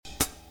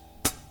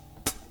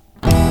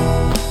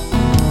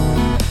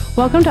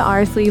Welcome to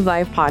Our Sleeve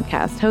Life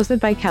podcast, hosted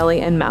by Kellie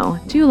and Mel,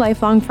 two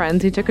lifelong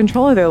friends who took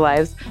control of their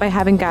lives by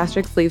having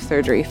gastric sleeve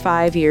surgery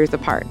 5 years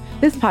apart.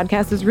 This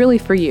podcast is really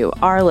for you,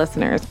 our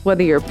listeners,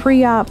 whether you're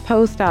pre-op,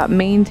 post-op,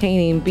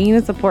 maintaining, being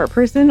a support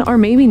person, or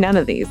maybe none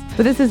of these.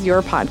 But this is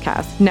your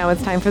podcast. Now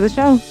it's time for the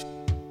show.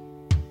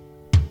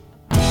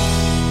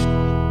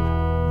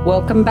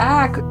 Welcome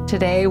back.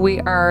 Today we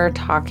are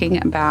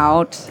talking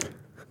about...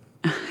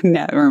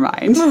 Never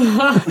mind.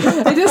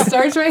 It just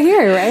starts right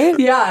here, right?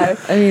 Yeah.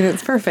 I mean,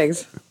 it's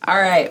perfect. All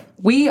right.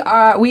 We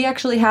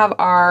actually have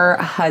our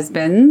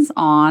husbands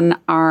on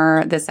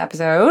this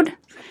episode.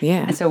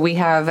 Yeah. And so we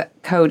have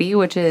Cody,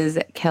 which is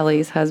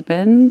Kellie's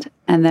husband,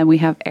 and then we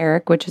have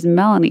Eric, which is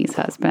Melanie's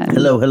husband.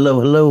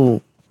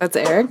 Hello. That's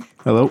Eric.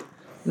 Hello.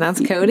 And that's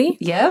Cody.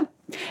 Yep.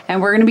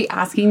 And we're going to be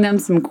asking them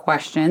some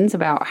questions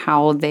about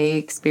how they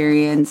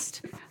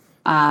experienced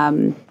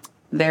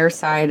their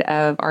side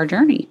of our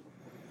journey.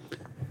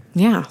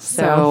 Yeah.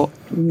 So,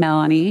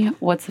 Melanie,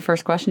 what's the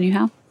first question you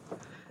have?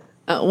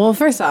 Well,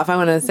 first off, I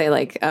want to say,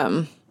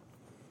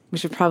 we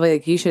should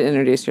probably, you should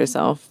introduce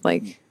yourself. Are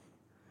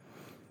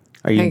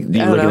you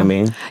looking at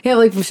me?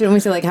 Yeah, shouldn't we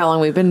say, how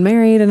long we've been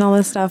married and all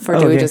this stuff? Or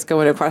do we just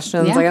go into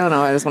questions? Yeah. I don't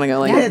know. I just want to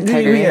go,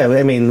 Yeah,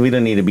 I mean, we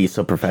don't need to be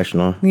so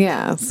professional.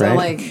 Yeah, so,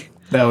 Right?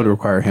 That would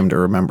require him to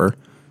remember.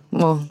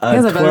 Well, he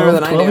has a better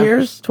than I do. 12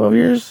 years? 12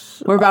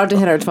 years? We're about to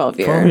hit our 12th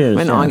year 12 years,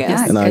 in yeah. August.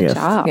 Yeah, In good August.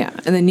 job. Yeah,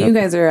 and then you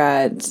guys are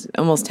at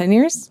almost 10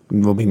 years?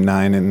 We'll be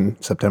 9 in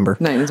September.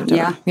 9 in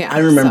September. Yeah. Yeah. I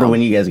remember so.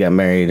 when you guys got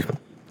married. It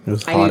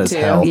was I hot do as too.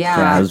 hell.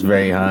 Yeah. It was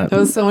very hot. It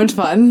was so much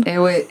fun. It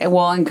was,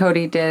 and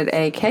Cody did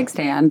a keg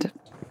stand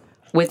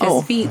with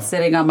his feet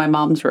sitting on my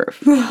mom's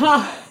roof.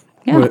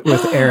 Yeah.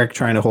 With Eric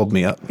trying to hold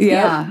me up.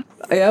 Yeah.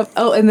 Yep.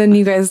 Oh, and then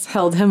you guys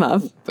held him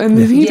up. And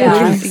then he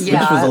Yeah. did. Which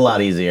was a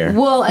lot easier.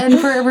 Well, and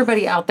for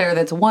everybody out there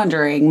that's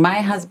wondering,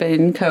 my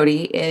husband,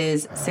 Cody,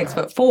 is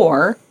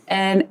 6'4",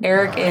 and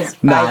Eric is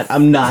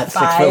I'm not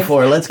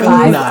 6'4". Let's go.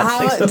 five- Not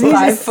how-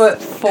 6'4".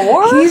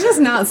 5'4". He's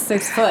just not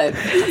 6 foot.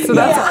 So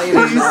that's all you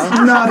need to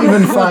know. Not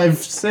even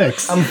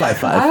 5'6". I'm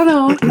 5'5". I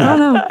don't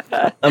know.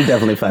 I'm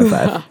definitely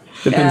 5'5".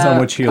 Depends on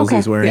which heels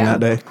he's wearing Yeah. that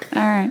day.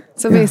 All right.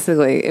 So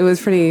basically, it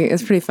was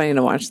pretty funny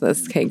to watch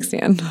this cake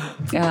stand.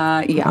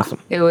 Yeah. Awesome.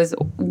 It was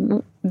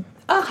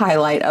a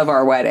highlight of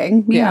our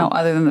wedding, you know,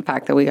 other than the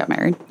fact that we got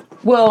married.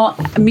 Well,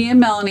 me and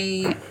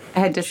Melanie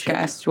had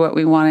discussed what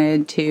we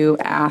wanted to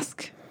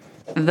ask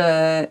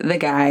the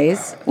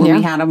guys when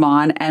we had them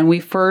on, and we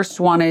first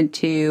wanted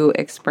to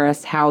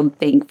express how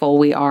thankful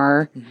we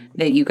are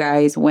that you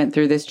guys went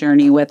through this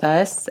journey with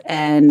us.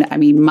 And I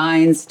mean,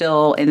 mine's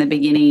still in the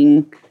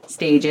beginning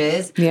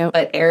stages,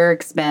 but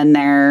Eric's been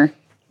there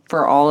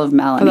for all of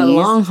Melanie's. For the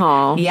long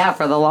haul. Yeah,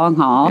 for the long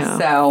haul. Yeah.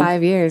 So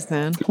 5 years,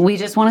 man. we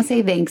just want to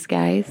say thanks,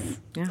 guys.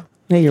 Yeah.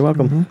 Hey, you're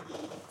welcome.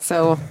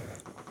 So,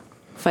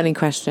 funny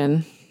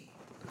question.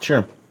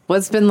 Sure.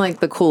 What's been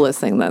the coolest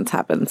thing that's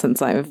happened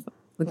since I've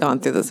gone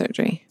through the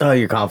surgery? Oh,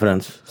 your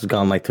confidence has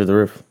gone through the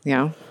roof.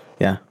 Yeah.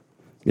 Yeah.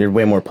 You're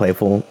way more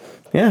playful.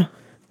 Yeah.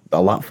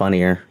 A lot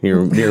funnier.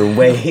 You're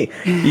way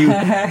you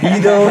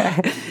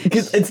don't,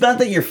 because it's not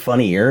that you're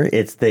funnier,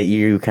 it's that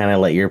you kind of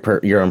let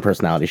your own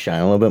personality shine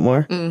a little bit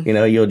more. You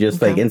know, you'll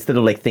just instead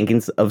of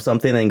thinking of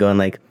something and going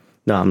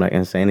no, I'm not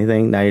gonna say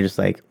anything. Now you're just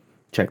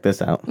check this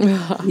out.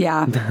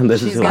 Yeah. This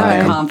She's is got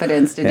why. the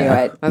confidence to do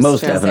it. That's Most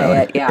true. definitely.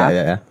 Say it, yeah.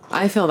 Yeah.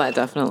 I feel that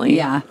definitely.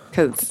 Yeah.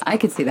 Because I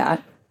could see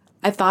that.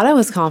 I thought I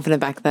was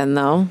confident back then,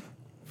 though.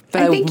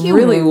 But I think you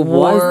really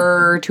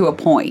were to a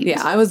point.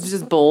 Yeah, I was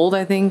just bold,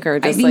 I think, or I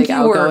just think you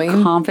outgoing.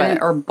 were confident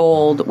or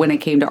bold when it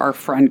came to our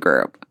friend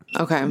group,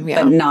 Okay,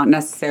 yeah. but not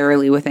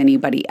necessarily with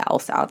anybody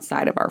else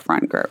outside of our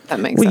friend group. That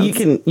makes Well,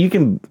 sense. you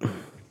can.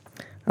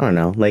 I don't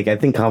know. I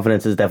think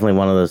confidence is definitely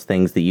one of those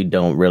things that you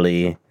don't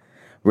really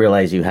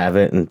realize you have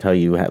it until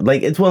you have.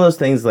 It's one of those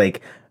things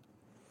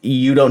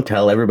you don't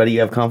tell everybody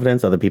you have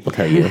confidence; other people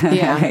tell you.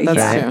 Yeah, that's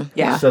Yeah. true.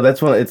 Yeah. So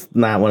that's it's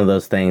not one of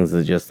those things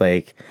that's just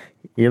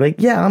you're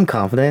yeah, I'm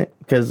confident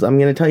because I'm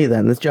going to tell you that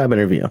in this job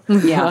interview.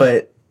 Yeah.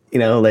 But,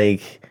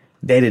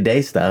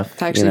 day-to-day stuff.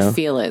 To actually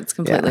feel it, it's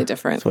completely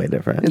different. It's way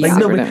different. It's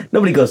super different.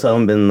 Nobody goes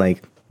home and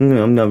been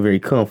I'm not very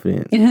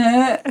confident.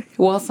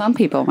 Well, some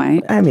people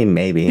might. I mean,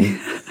 maybe.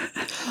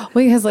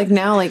 Well, because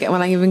now,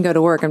 when I even go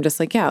to work, I'm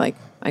just I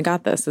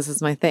got this. This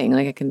is my thing.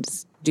 I can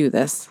just do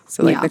this.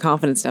 So, Yeah. the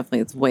confidence definitely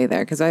is way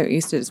there because I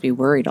used to just be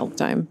worried all the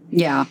time.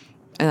 Yeah.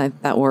 And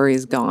that worry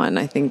is gone.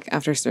 I think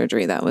after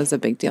surgery, that was a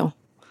big deal.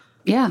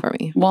 Yeah. For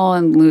me. Well,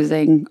 and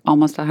losing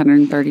almost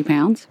 130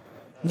 pounds.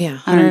 Yeah,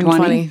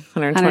 120.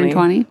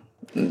 120.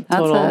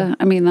 Total.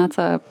 That's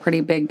a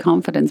pretty big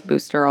confidence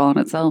booster all in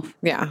itself.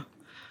 Yeah.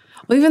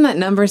 Well, even that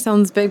number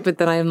sounds big, but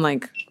then I'm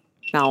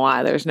now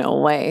why? There's no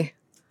way.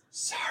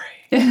 Sorry.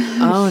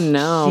 Oh,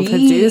 no. Jeez.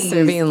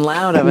 Producer being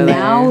loud over there.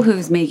 Now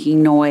who's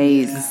making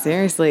noise?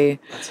 Seriously.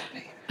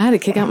 I had to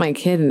kick out my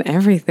kid and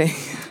everything.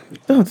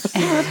 Don't say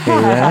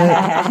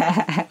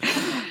that.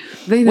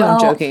 They know I'm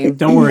joking.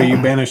 Don't worry, you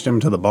banished him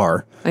to the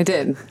bar. I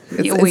did.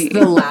 It's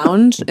the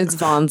lounge. It's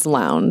Vaughn's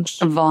Lounge.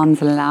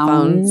 Vaughn's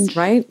Lounge.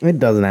 Right? It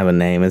doesn't have a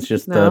name. It's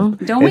just No.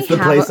 it's the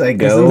place I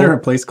go. Isn't there a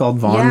place called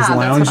Vaughn's Yeah,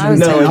 Lounge? that's what I was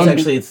No, thinking. it's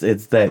actually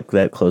it's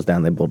that closed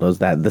down. They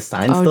bulldozed that. The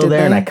sign's still did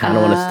there, and they? I kind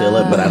of want to steal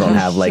it, but I don't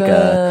have like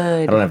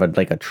a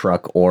a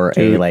truck or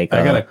Dude, a like.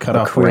 I got a cut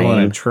off wheel on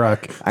a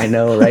truck. I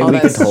know, right? Oh, We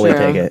could that's totally true.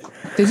 take it.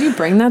 Did you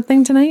bring that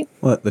thing tonight?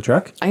 What, the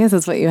truck? I guess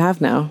that's what you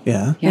have now.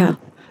 Yeah. Yeah.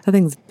 That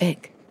thing's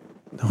big.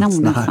 No, It's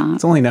that's not.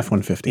 It's only an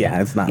F-150.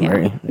 Yeah, it's not Yeah.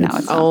 very. No,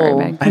 it's not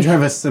very big. I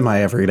drive a semi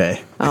every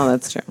day. Oh,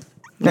 that's true.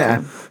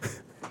 Yeah.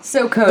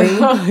 So, Cody,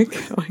 Oh my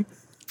God.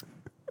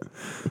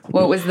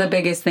 what was the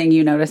biggest thing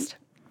you noticed?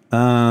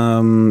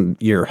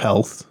 Your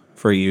health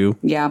for you.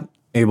 Yeah.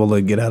 Able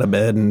to get out of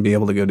bed and be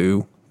able to go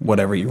do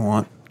whatever you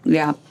want.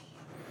 Yeah.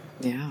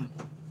 Yeah.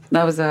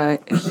 That was a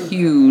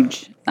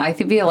huge, I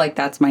feel like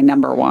that's my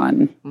number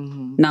one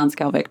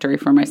non-scale victory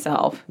for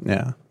myself,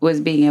 Yeah. was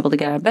being able to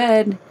get out of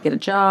bed, get a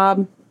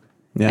job.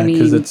 Yeah, I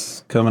because mean-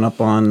 it's coming up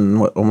on,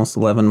 almost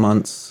 11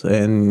 months,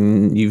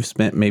 and you've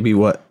spent maybe,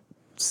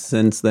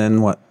 since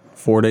then,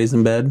 4 days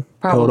in bed?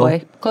 Probably.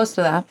 Total? Close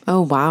to that.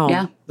 Oh, wow.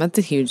 Yeah. That's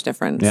a huge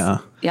difference. Yeah.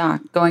 Yeah.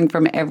 Going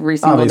from every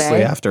single Obviously,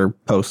 day. after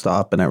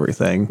post-op and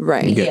everything.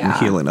 Right. You get Yeah.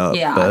 healing up.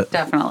 Yeah, But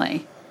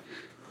definitely.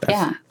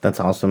 Yeah. That's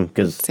awesome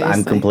because I'm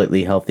Seriously.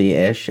 completely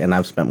healthy-ish, and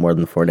I've spent more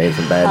than 4 days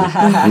in bed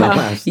in the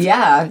last.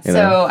 Yeah. You So,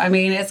 know? I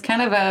mean, it's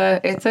kind of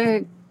it's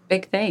a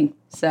big thing.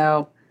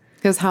 So,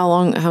 Because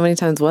how many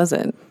times was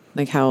it?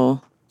 Like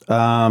how?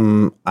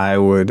 I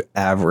would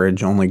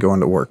average only going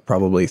to work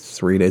probably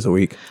 3 days a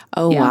week.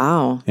 Oh, Yeah.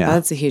 wow. Yeah.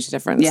 That's a huge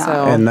difference. Yeah.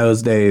 So, And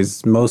those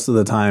days, most of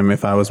the time,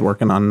 if I was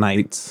working on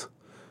nights,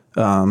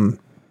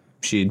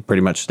 she'd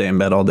pretty much stay in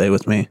bed all day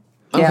with me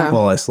yeah.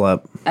 while I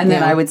slept. And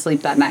then Yeah. I would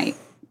sleep that night.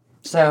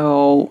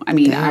 So, I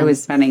mean, I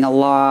was spending a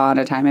lot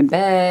of time in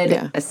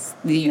bed,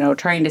 Yeah.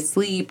 trying to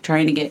sleep,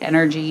 trying to get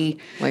energy.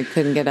 like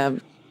couldn't get up.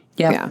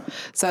 Yep. Yeah.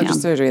 So after Yeah.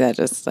 surgery, that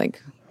just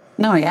like,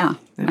 No, yeah.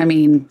 I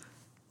mean,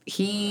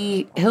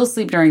 he'll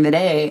sleep during the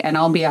day and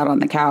I'll be out on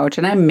the couch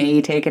and I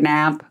may take a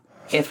nap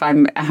if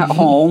I'm at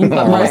home,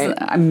 but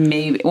I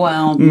maybe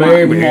more than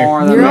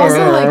you're that.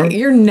 also like,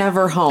 you're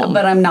never home.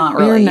 But I'm not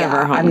really. You're never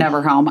yeah, home. I'm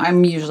never home.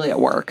 I'm usually at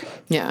work.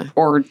 Yeah.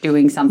 Or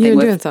doing something You're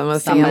with doing something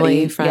with somebody.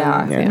 family,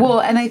 friends, Yeah. yeah. Well,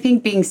 and I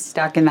think being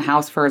stuck in the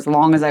house for as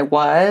long as I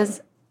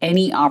was,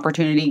 any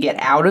opportunity to get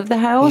out of the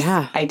house,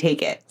 Yeah. I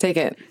take it. Take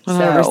it.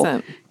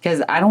 100%.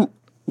 Because I don't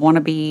want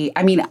to be,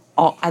 I mean,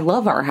 I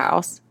love our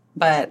house,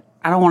 but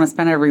I don't want to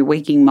spend every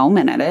waking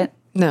moment at it.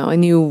 No,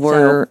 and you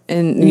were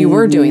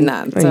doing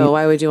that. So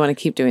why would you want to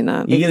keep doing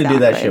that? You got to do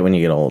that Exactly. shit when you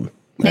get old.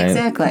 Right?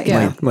 Exactly.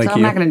 Yeah. Like so I'm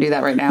you. not going to do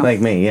that right now.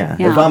 Like me, yeah.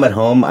 Yeah. If I'm at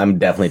home, I'm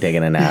definitely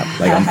taking a nap.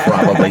 Like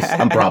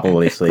I'm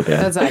probably sleeping.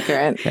 That's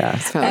accurate. Yeah.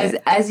 It's probably-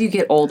 as you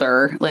get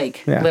older,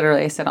 like Yeah.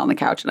 literally I sit on the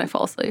couch and I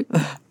fall asleep.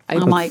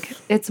 I'm like,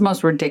 it's the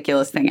most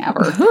ridiculous thing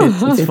ever.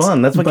 It's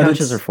fun. That's what But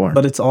couches it's- are for.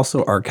 But it's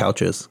also our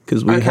couches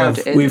because Our couch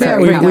is we've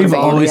very comfy,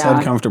 always yeah.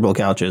 had comfortable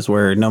couches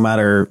where no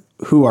matter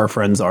who our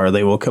friends are,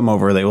 they will come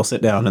over, they will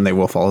sit down, and they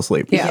will fall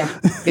asleep. yeah.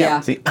 Yeah.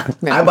 See,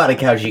 I bought a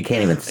couch you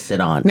can't even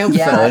sit on. Nope.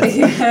 Yeah. So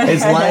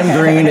it's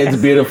lime green.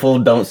 It's beautiful.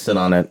 Don't sit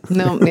on it.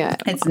 No, yeah.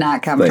 It's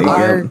not comfortable.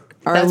 There you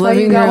Our That's why you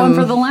living got one room-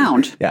 for the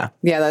lounge. Yeah.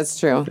 Yeah, that's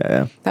true.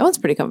 Yeah. That one's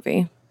pretty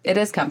comfy. It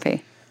is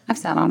comfy. I've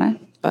sat on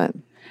it. But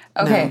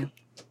Okay.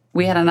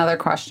 We had another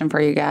question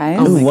for you guys.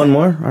 Ooh, one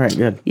more? All right,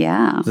 good.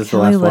 Yeah. Is this the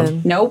last Kelly one?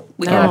 Lynn. Nope.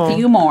 We got a No.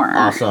 few more.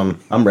 Awesome.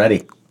 I'm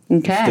ready.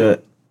 Okay. Let's do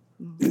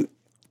it.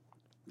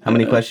 How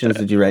many questions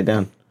did you write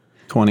down?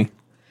 20.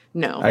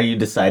 no. Are you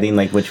deciding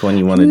like which one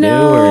you want to do,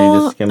 No, or are you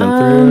just skimming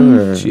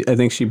through? Or? I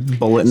think she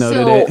bullet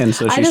noted So, it, and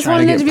so I she's just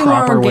trying wanted to it to get be more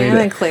proper way to.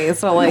 organically.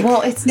 So like,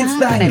 Well, it's not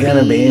Not going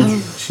gonna be.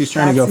 She's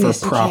trying to go for That's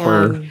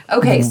proper. can.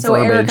 Okay, so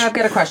Eric, verbiage. I've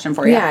got a question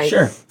for you. Yeah.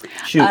 Sure.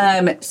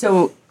 Shoot.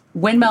 So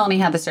when Melanie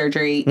had the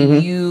surgery,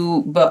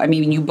 you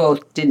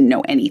both didn't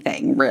know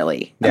anything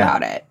really Yeah.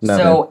 about it.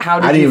 Nothing. So how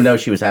did I didn't you even know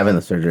she was having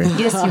the surgery.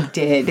 Yes, you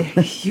did.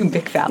 You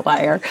big fat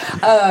liar.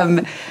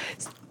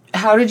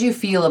 How did you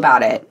feel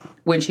about it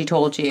when she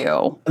told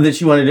you? Did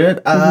she want to do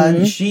it?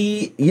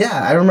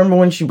 I remember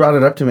when she brought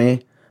it up to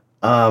me.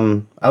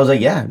 I was like,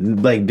 yeah,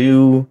 like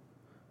do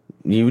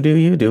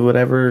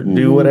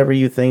whatever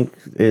you think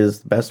is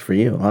best for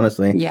you,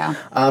 honestly. Yeah.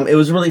 It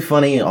was really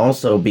funny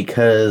also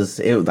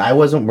because I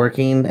wasn't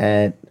working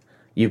at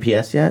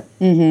UPS yet.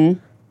 And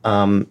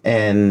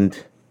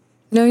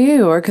no,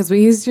 you or because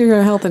we used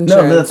your health no,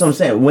 insurance. that's what I'm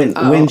saying.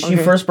 When she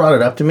okay. first brought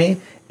it up to me,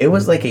 it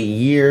was like a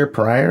year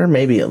priar,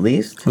 maybe at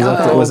least.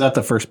 Was that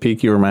the first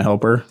peak you were my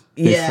helper?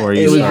 Yeah, Before it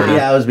you was. started?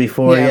 Yeah, it was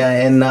before. Yeah.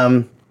 Yeah,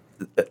 and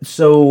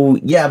so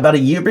yeah, about a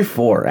year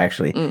before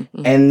actually,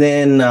 and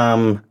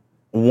then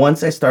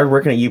once I started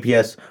working at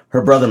UPS,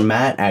 her brother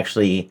Matt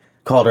actually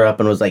called her up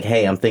and was like,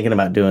 "Hey, I'm thinking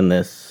about doing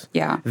this."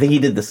 Yeah. I think he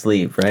did the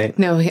sleeve, right?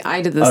 No,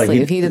 I did the Oh,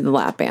 sleeve. He did the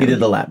lap band. He did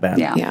the lap band.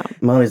 Yeah. Yeah.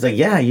 Mommy's like,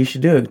 "Yeah, you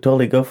should do it.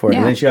 Totally go for it." Yeah.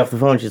 And then she off the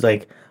phone. She's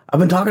like, "I've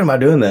been talking about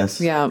doing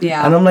this." Yeah.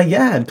 Yeah. And I'm like,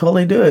 "Yeah,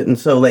 totally do it." And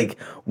so like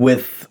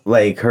with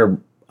like her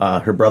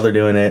brother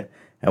doing it,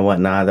 and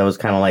whatnot. That was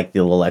kind of like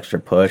the little extra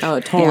push. Oh,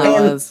 it totally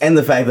was. And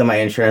the fact that my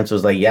insurance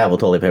was like, yeah, we'll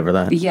totally pay for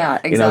that. Yeah,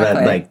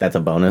 exactly. You know, that's a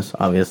bonus,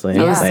 obviously.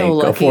 I was like, so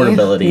lucky.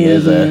 affordability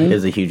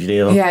is a huge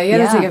deal. Yeah, you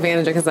got to take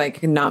advantage of it because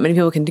like not many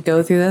people can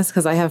go through this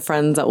because I have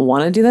friends that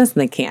want to do this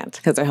and they can't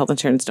because their health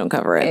insurance don't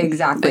cover it.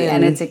 Exactly.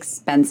 And it's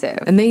expensive.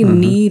 And they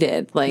need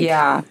it. Like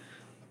Yeah.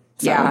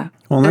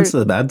 Well, that's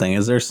the bad thing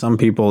is there's some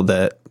people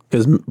that,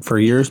 because for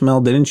years,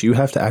 Mel, didn't you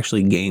have to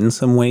actually gain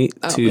some weight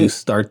to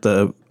start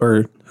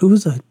or who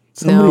was that?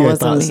 Somebody I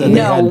thought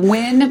said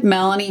when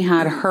Melanie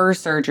had her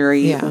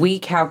surgery, we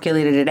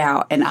calculated it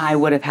out and I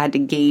would have had to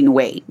gain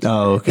weight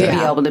to be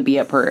able to be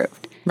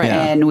approved. Right.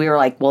 Yeah. And we were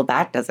like, well,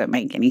 that doesn't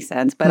make any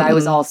sense. But I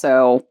was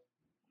also...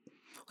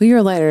 Well, you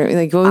were lighter.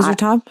 Like, what was your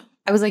top?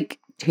 I was like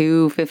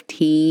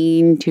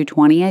 215,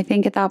 220, I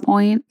think, at that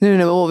point.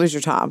 No. What was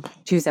your top?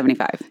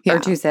 275 or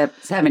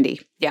 270.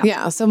 Yeah.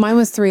 Yeah. So mine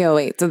was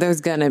 308. So there's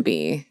going to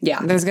be...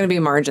 Yeah. There's going to be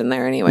a margin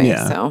there anyway.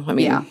 Yeah. So, I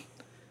mean,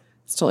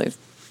 it's totally...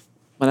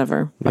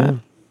 whatever. But.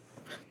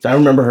 So I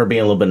remember her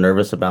being a little bit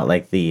nervous about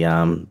like the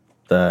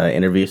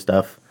interview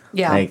stuff.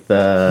 Yeah. Like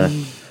the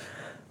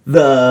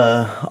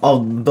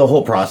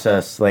whole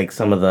process, like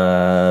some of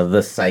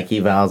the psyche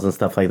valves and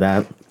stuff like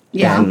that.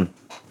 Yeah. And,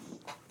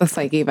 the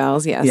psyche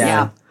valves, yes.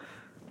 Yeah.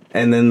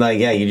 And then like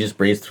you just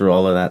breezed through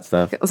all of that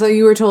stuff. So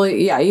you were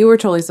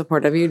totally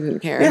supportive. You didn't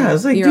care. Yeah, I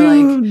was like, you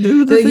were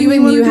do the thing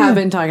you have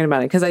been talking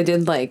about it because I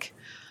did like,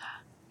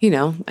 I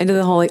did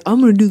the whole like I'm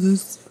gonna do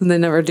this and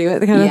then never do it.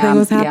 The kind of thing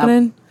was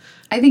happening.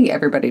 I think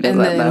everybody did and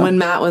that, then when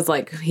Matt was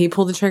like, he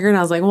pulled the trigger and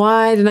I was like,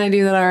 why didn't I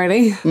do that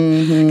already?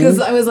 Because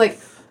I was like,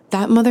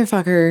 that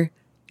motherfucker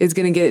is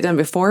going to get it done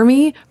before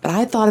me, but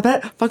I thought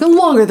about it fucking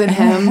longer than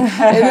him.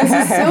 And this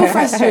is so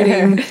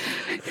frustrating.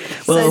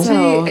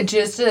 Well,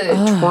 just a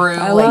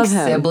true like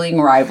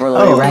sibling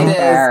rivalry right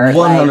there.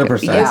 100%.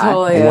 Like, it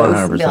totally is.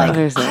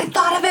 100%. Like, I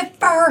thought of it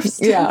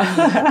first.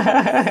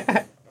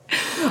 Yeah.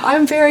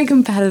 I'm very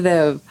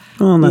competitive.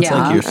 Well, and that's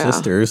like your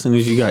sister. As soon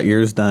as you got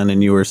yours done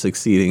and you were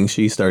succeeding,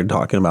 she started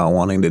talking about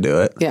wanting to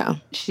do it. Yeah.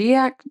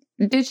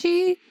 Did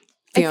she?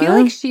 Fiona? I feel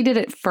like she did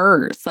it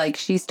first. Like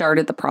she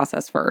started the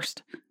process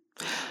first.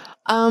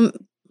 I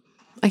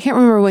can't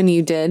remember when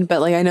you did,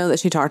 but like I know that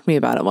she talked to me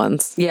about it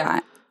once. Yeah.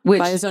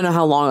 But I just don't know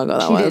how long ago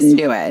that was. She didn't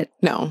do it.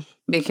 No.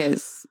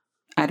 Because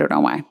I don't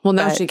know why. Well,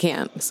 now she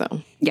can't,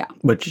 so. Yeah.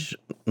 Which,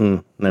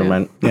 never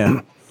mind.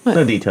 Yeah.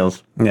 No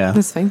details. Yeah.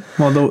 That's fine.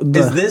 Well,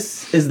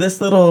 is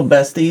this little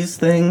besties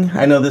thing?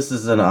 I know this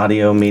is an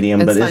audio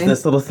medium, but is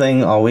this little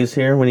thing always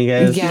here when you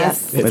guys?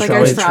 Yes. It's like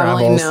our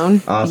traveling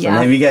known. Awesome.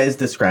 Yeah. Have you guys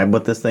described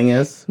what this thing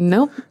is?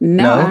 Nope.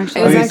 No.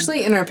 Actually. It was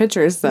actually in our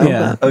pictures, though.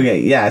 Yeah. Okay.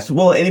 Yeah. So,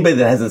 well, anybody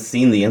that hasn't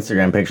seen the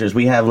Instagram pictures,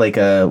 we have like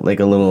a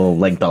little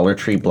like Dollar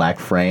Tree black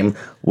frame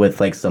with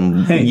like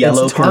some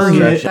yellow construction.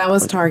 That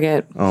was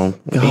Target. Oh,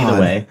 God.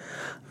 Either way.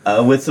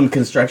 With some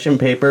construction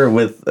paper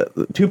with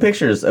 2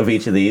 pictures of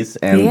each of these.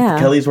 And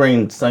Kelly's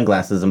wearing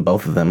sunglasses in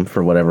both of them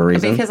for whatever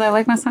reason. Because I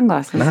like my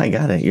sunglasses. No, I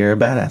got it. You're a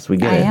badass. We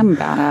get it. I am a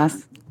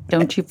badass.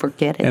 Don't you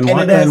forget it.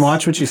 And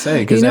watch what you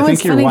say, because I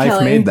think your wife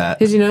Kelly? made that.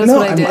 Did you notice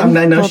what I did?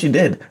 I know she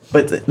did.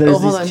 But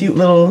there's these cute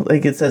little,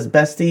 like it says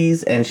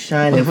besties and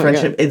shine and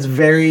friendship. God. It's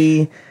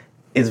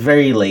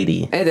very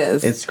lady. It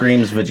is. It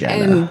screams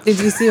vagina. And did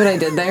you see what I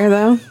did there,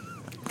 though?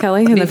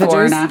 Kelly, in the pictures?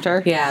 Before and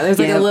after? Yeah, there's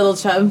like a little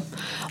chub.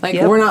 Like,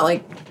 we're not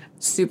like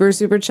super,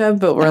 super chub,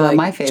 but we're like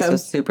my face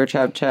was super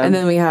chub. And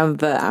then we have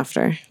the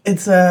after.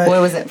 It's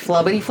what was it?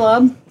 Flubbity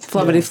flub?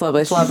 Flubbity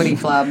flubbish. Flubbity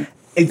flub.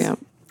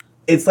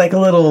 It's like a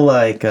little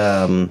like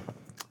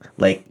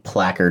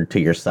placard to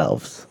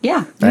yourselves.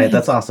 Yeah. Right?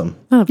 That's awesome.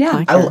 Oh,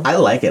 yeah. I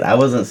like it. I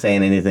wasn't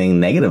saying anything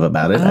negative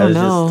about it. I was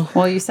just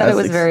well, you said it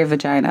was very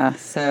vagina,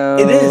 so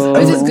it is.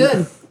 Which is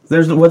good.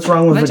 What's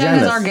wrong with vaginas?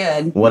 Vaginas are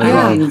good. What is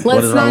wrong?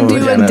 Let's not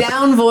do a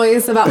down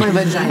voice about my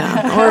vagina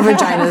or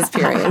vaginas,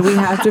 period. We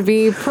have to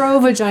be pro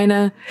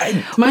vagina.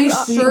 My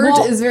shirt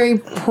is very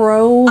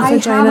pro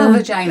vagina. I have a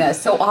vagina,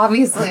 so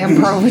obviously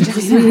I'm pro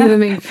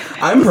vagina.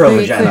 I'm pro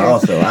vagina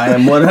also. I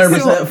am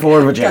 100%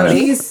 for vagina. Cody,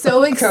 he's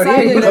so excited. Cody,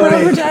 are you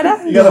pro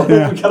vagina?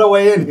 We gotta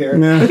weigh in here.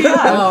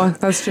 Oh,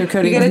 that's true,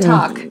 Cody. You gotta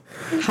talk.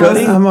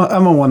 Cody? I'm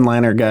a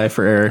one-liner guy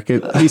for Eric.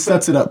 He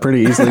sets it up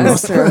pretty easily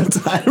most of the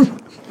time.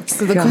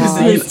 So the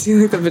question is, do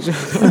you like the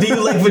vagina? Do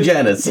you like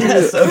vaginas?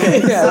 Yes.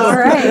 Okay. Yeah. All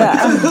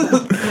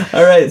right.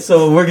 All right.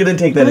 So we're gonna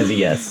take that as a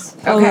yes.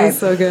 Okay. Oh, that's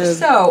so good.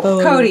 So,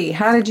 Cody,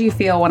 how did you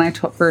feel when I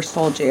first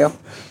told you?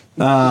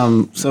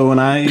 So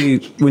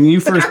when you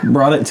first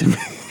brought it to me,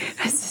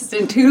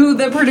 assistant to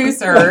the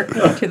producer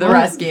to the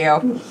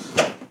rescue.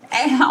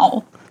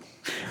 Ow.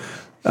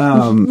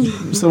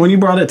 So when you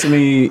brought it to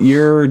me,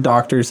 your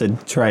doctors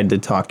had tried to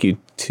talk you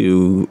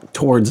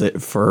towards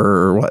it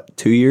for what,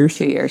 2 years?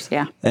 2 years,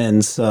 yeah.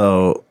 And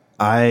so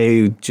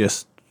I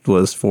just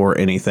was for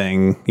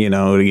anything,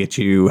 to get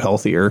you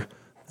healthier.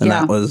 And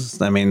that was,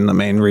 the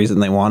main reason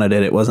they wanted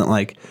it. It wasn't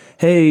like,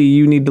 hey,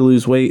 you need to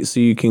lose weight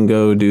so you can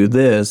go do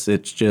this.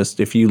 It's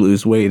just, if you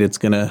lose weight, it's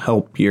going to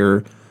help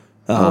your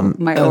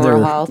my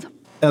overall health.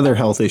 Other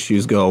health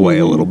issues go away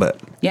a little bit.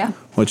 Yeah.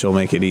 Which will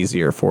make it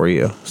easier for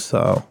you.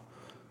 So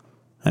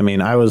I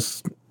mean, I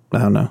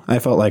don't know. I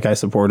felt like I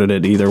supported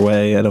it either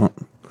way.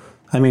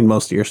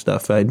 Most of your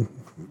stuff,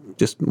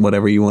 just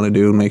whatever you want to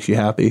do makes you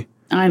happy.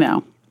 I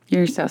know.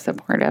 You're so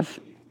supportive.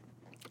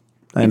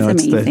 I know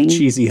it's the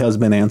cheesy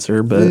husband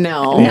answer, but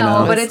no,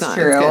 but it's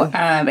true.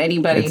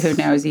 Anybody who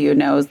knows you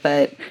knows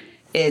that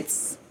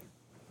it's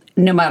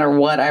no matter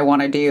what I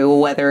want to do,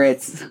 whether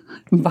it's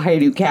buy a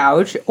new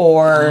couch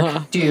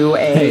or do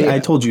I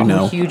told you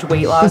no. Huge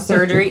weight loss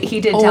surgery.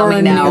 He did tell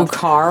me no. Or a new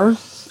car.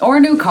 Or a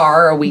new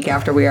car a week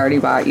after we already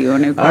bought you a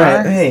new car. All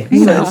right, hey,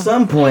 so at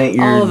some point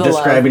you're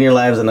describing your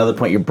lives, another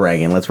point you're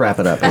bragging. Let's wrap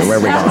it up here. Where are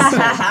we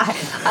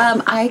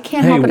going? I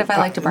can't help it if I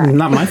like to brag.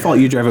 Not my fault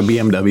you drive a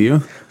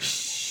BMW.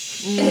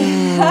 Come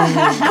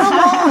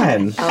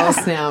on. Oh,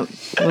 snap.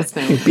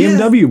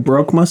 BMW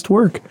broke must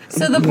work.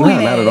 So the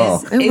point not at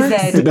all. is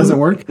that It doesn't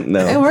work?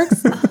 No. It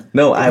works.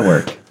 No, I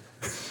work.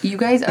 you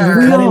guys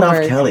You're are... cutting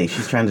off Kelly.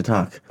 She's trying to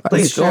talk.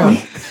 Please, go on.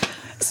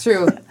 It's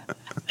true.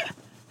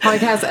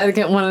 Podcast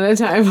etiquette one at a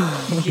time.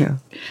 Yeah.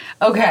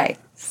 Okay.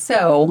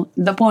 So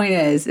the point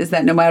is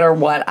that no matter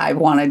what I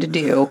wanted to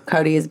do,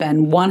 Cody has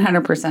been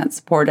 100%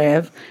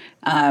 supportive.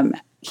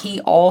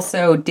 He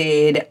also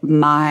did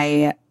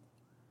my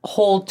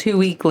whole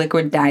 2-week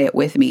liquid diet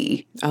with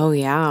me. Oh,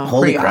 yeah.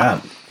 Holy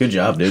crap. Good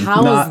job, dude.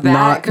 How was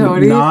that,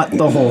 Cody? Not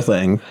the whole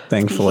thing,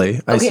 thankfully.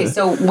 Okay,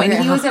 so when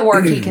he was at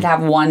work, he could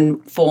have one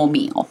full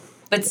meal.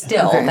 But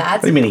still,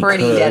 that's pretty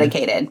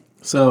dedicated.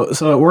 So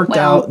it worked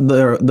out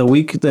the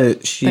week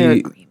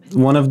that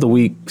one of the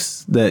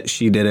weeks that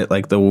she did it,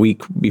 like the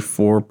week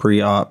before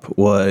pre-op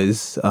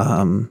was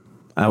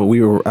I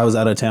was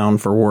out of town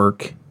for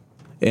work,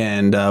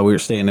 and we were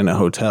staying in a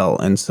hotel,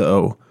 and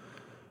so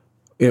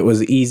it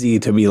was easy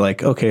to be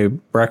like, okay,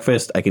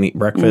 breakfast, I can eat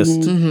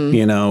breakfast,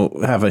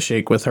 have a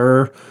shake with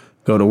her,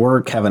 go to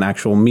work, have an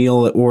actual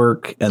meal at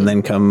work, and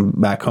then come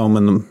back home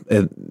in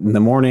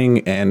the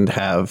morning and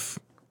have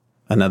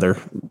another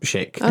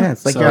shake. Yeah,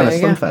 it's like you're on a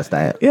Slim Fast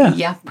diet.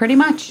 Yeah, pretty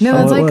much. No,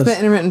 that's like the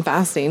intermittent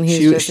fasting.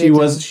 She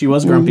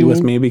was grumpy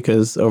with me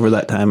because over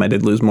that time I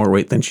did lose more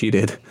weight than she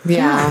did.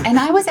 Yeah. And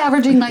I was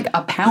averaging like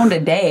a pound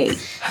a day.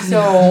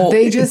 So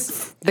they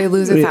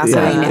lose it faster.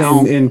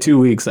 Yeah. In 2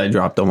 weeks I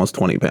dropped almost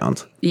 20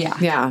 pounds. Yeah.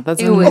 Yeah.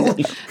 That's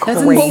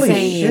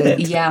insane.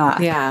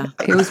 Yeah. Yeah.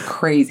 It was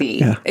crazy.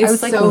 Yeah. It's I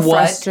was like, so what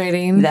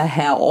frustrating. the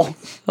hell?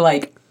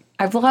 Like,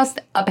 I've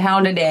lost a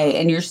pound a day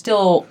and you're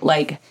still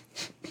like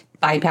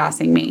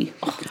bypassing me.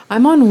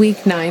 I'm on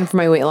week 9 for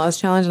my weight loss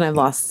challenge and I've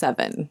lost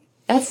 7.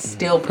 That's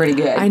still pretty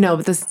good. I know,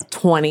 but this is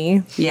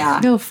 20.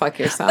 Yeah. Go fuck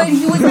yourself. But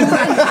you would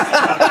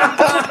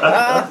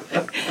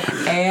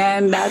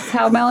and that's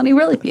how Melanie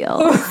really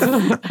feels.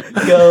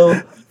 Go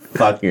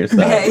fuck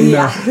yourself.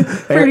 Yeah.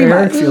 Pretty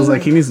Eric much. feels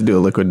like he needs to do a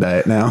liquid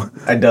diet now.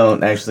 I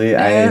don't, actually.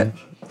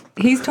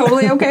 He's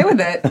totally okay with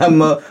it.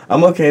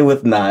 I'm okay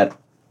with not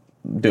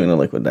doing a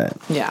liquid diet.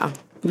 Yeah.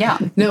 Yeah.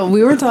 No,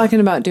 we were talking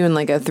about doing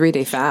like a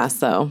 3-day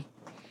fast though.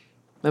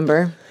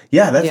 Remember?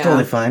 Yeah, that's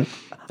totally fine.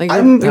 Like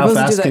How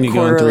fast can you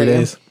go in 3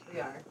 days?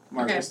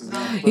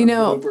 You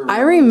know,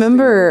 I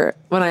remember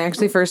when I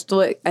actually first,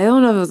 I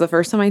don't know if it was the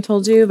first time I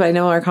told you, but I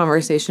know our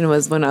conversation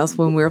was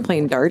when we were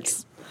playing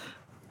darts.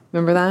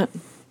 Remember that?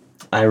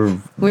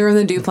 We were in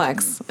the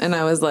duplex, and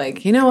I was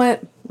like, you know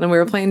what? And we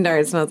were playing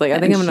darts, and I was like, I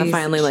think I'm going to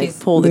finally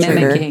pull the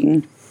trigger.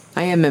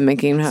 I am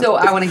mimicking. So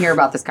I want to hear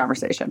about this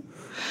conversation.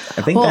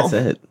 I think that's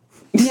it.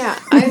 Yeah,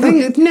 I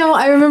think,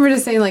 I remember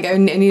just saying, like, I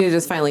need to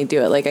just finally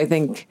do it. Like, I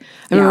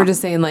remember just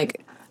saying,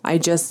 like, I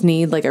just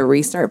need, like, a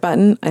restart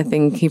button. I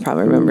think he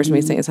probably remembers me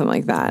saying something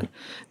like that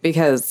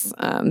because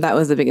that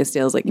was the biggest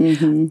deal. Is like,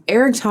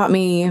 Eric taught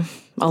me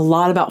a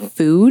lot about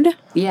food.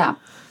 Yeah.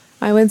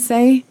 I would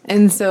say.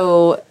 And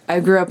so I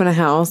grew up in a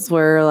house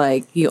where,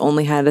 like, you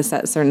only had a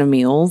set certain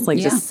meals, like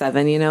just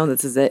 7,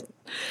 this is it.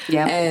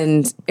 Yeah.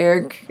 And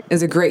Eric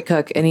is a great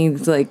cook, and he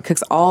like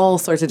cooks all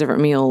sorts of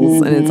different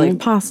meals, and it's like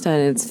pasta,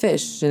 and it's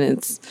fish, and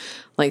it's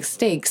like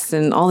steaks,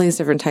 and all these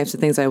different types of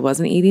things I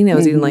wasn't eating. I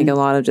was eating like a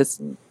lot of just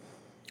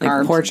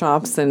like pork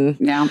chops and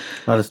a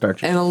lot of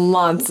starch and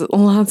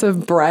lots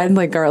of bread,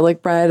 like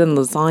garlic bread and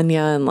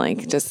lasagna, and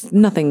like just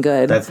nothing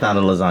good. That's not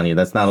a lasagna.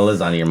 That's not a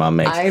lasagna your mom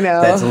makes. I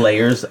know. That's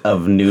layers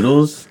of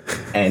noodles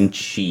and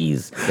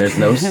cheese. There's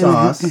no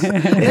sauce.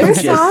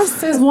 There's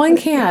sauce. There's one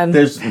can.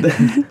 There's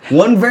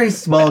one very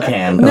small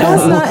can. No,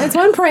 it's not. It's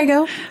one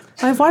Prego.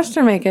 I've watched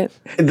her make it.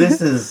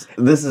 This is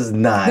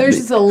not. There's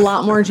just a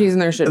lot more cheese than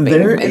there should be.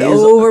 It is,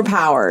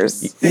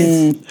 overpowers.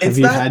 Have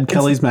you had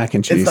Kelly's mac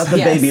and cheese? It's not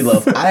the baby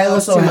loaf. I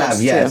also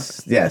have.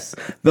 Yes.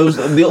 Those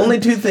are the only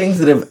 2 things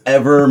that have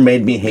ever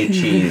made me hate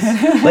cheese.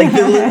 Like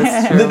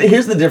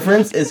here's the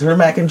difference: is her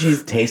mac and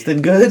cheese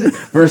tasted good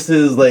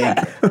versus like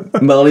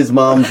Melanie's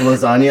mom's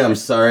lasagna. I'm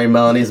sorry,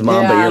 Melanie's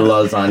mom, but your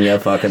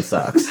lasagna fucking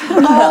sucks.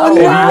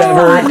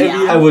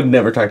 I would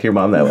never talk to your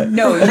mom that way.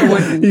 No, you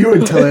wouldn't. You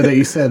would tell her that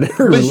you said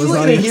her lasagna.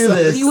 Gonna hear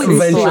this She would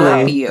eventually.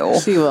 slap you.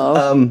 She will.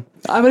 I'm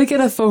gonna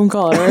get a phone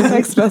call or a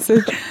text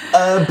message.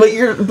 But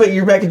your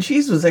mac and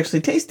cheese was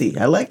actually tasty.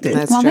 I liked it.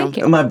 That's true. Thank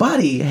you. My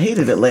body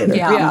hated it later.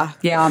 Yeah.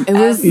 It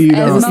was. You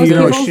as don't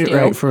most shit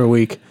people right for a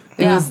week.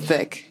 It was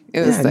thick.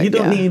 It was thick, you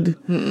don't need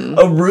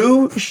a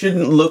roux.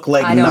 Shouldn't look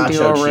like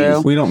nacho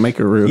cheese. We don't make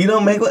a roux. You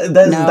don't make is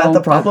that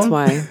the problem?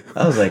 That's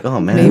why. I was like, oh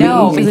man, Maybe.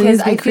 No, Because it because needs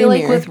to be I feel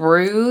like creamier. with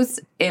roux,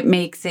 it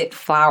makes it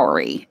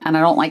floury, and I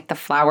don't like the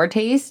flour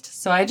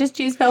taste, so I just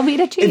use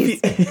Velveeta cheese.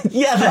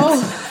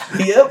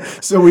 Yep.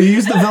 So we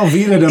use the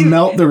Velveeta to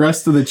melt the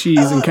rest of the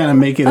cheese and kind of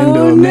make it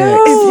into a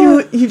mix.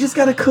 If you just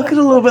got to cook it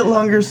a little bit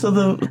longer so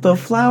the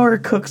flour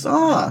cooks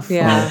off.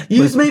 Yeah.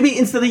 Use maybe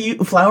instead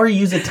of flour,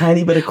 use a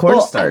tiny bit of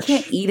cornstarch. I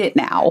can't eat it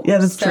now. Yeah,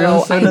 that's true.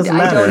 So it I doesn't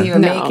matter. don't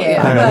even No, make it.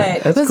 yeah.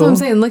 Right. But That's cool. what I'm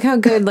saying. Look how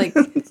good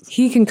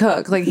he can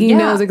cook. Like he Yeah.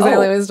 knows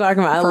exactly Oh, what he's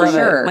talking about. I for love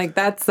sure. it. Like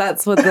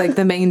that's what like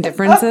the main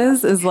difference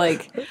is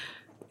like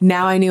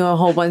now I knew a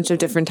whole bunch of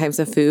different types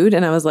of food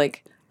and I was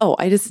like, oh,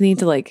 I just need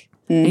to I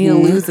need to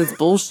lose this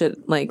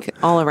bullshit like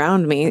all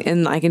around me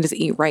and I can just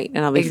eat right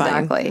and I'll be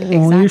exactly. fine. Exactly.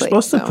 Well, you're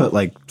supposed to put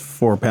like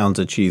 4 pounds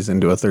of cheese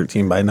into a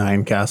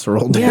 13x9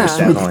 casserole dish. Yeah,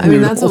 definitely. I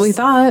mean that's what we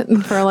thought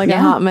for like a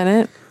Yeah. hot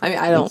minute. I mean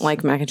I don't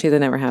like mac and cheese. I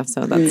never have,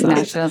 so that's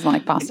No, she doesn't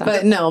like pasta.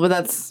 But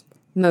that's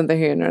neither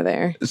here nor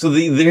there. So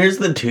there's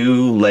the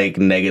two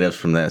negatives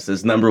from this.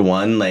 Is number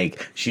one,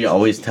 she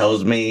always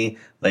tells me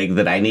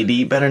that I need to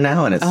eat better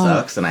now, and it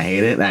sucks, and I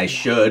hate it, and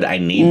I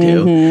need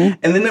to.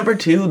 And then number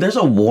two, there's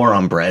a war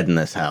on bread in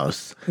this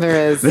house.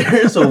 There is.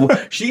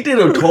 She did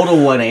a total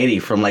 180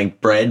 from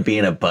bread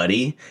being a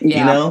buddy,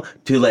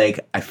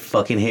 to I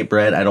fucking hate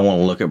bread. I don't want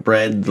to look at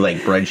bread.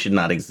 Bread should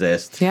not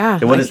exist. Yeah,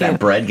 And what I is that? can't.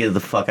 Bread? Get the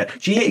fuck out.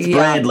 She hates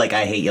bread like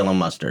I hate yellow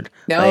mustard.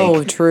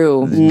 No,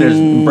 true.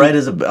 Bread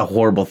is a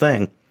horrible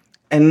thing.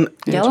 And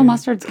Yellow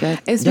mustard's good.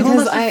 It's yellow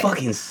because mustard I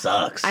fucking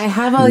sucks. I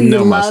have a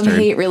No mustard.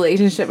 love-hate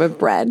relationship with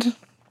bread.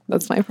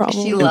 That's my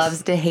problem. She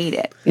loves to hate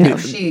it. No,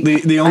 she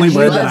The only she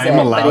bread that loves I'm it,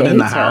 but allowed it in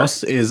the hates her.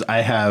 house is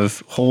I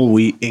have whole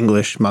wheat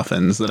English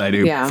muffins that I do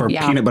Yeah. for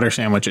Yeah. peanut butter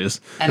sandwiches.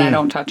 And I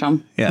don't touch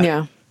them. Yeah.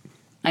 Yeah.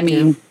 I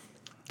mean,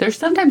 there's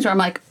sometimes where I'm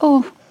like,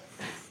 oh,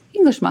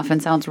 English muffin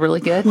sounds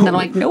really good. And then I'm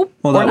like, nope,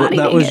 Well, we're not that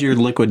eating was it. your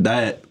liquid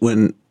diet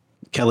when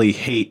Kelly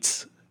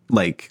hates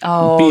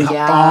Oh, yeah.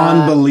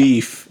 beyond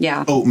belief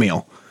Yeah.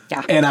 oatmeal.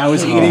 Yeah. And I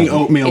was eating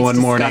oatmeal It's one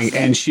morning,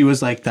 disgusting. and she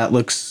was like, "That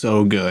looks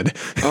so good."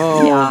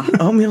 Yeah.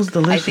 Oatmeal's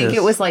delicious. I think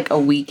it was a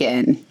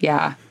weekend.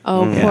 Yeah.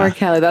 Oh, poor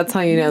Kelly. That's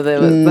how you know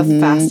that the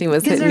fasting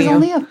was Because hitting there's you.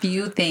 only a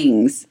few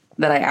things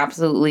that I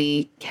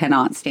absolutely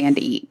cannot stand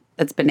to eat.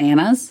 That's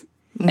bananas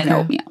and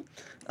oatmeal.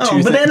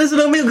 Oh, bananas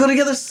and oatmeal go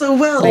together so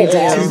well. They do.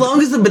 As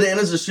long as the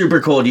bananas are super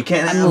cold, you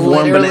can't have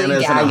warm Literally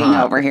bananas and a gagging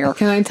hot. over here.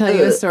 Can I tell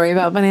you a story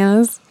about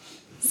bananas?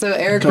 So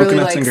Eric really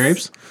Coconuts likes and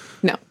grapes.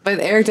 No, but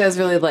Eric does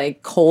really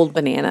like cold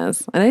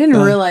bananas, and I didn't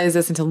realize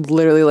this until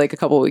literally a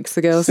couple weeks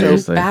ago. So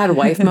Seriously. bad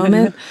wife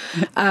moment.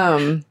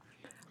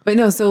 But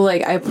no, so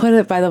I put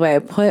it. By the way, I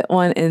put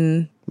one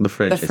in The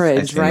fridge. The fridge,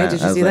 I seen right? that. Did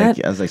you I was see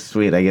that? I was like,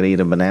 sweet, I get to eat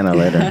a banana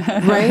later.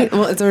 right.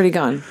 Well, it's already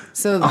gone.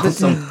 So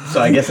Awesome.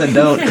 So I guess I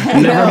don't.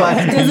 Never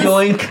mind.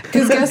 Yoink.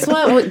 because guess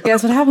what?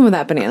 Guess what happened with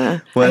that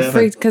banana? What I happened?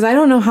 freaked because I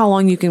don't know how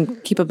long you can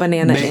keep a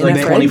banana in a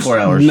fridge. 24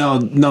 hours.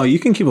 No, you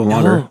can keep them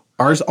longer.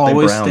 Ours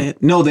always brown. stay.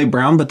 No, they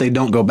brown, but they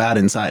don't go bad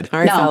inside. All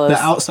right, No. fellas.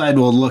 The outside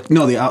will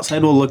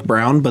look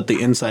brown, but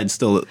the inside's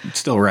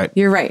still ripe.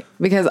 You're right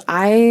because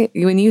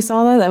when you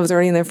saw that was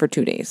already in there for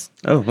 2 days,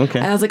 Oh, okay.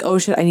 and I was like, oh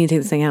shit, I need to take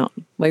this thing out.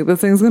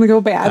 This thing's gonna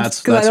go bad. That's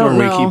 'cause I where don't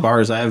we know. keep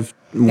ours. I have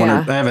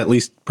Yeah. I have at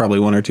least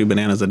probably 1 or 2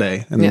 bananas a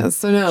day. And Yeah,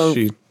 so no.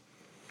 she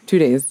 2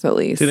 days at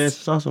least. 2 days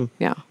is awesome.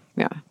 Yeah.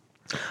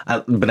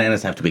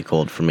 Bananas have to be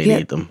cold for me to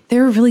eat them. They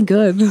were really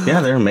good. Yeah,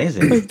 they're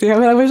amazing.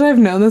 Damn it! I wish I've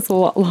known this a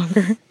lot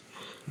longer.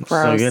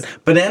 So good.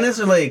 Bananas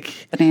are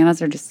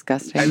Bananas are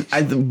disgusting.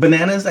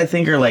 bananas I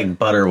think are like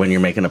butter when you're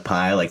making a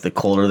pie. Like the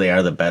colder they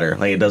are, the better.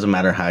 Like it doesn't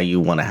matter how you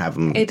want to have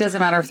them. It doesn't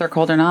matter if they're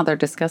cold or not. They're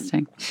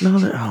disgusting.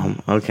 No,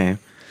 okay.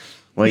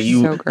 Well,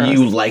 So gross.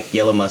 you like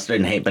yellow mustard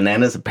and hate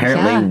bananas.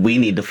 Apparently, Yeah. we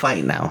need to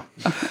fight now.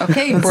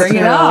 Okay, bring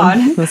it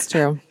on. That's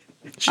true.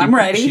 I'm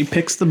ready. She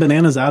picks the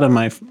bananas out of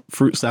my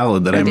fruit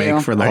salad that I do.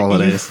 make for the Are you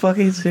holidays.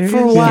 fucking serious?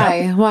 For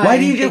why? Why? Why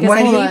do you Because why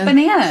I do you hate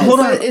bananas. Hold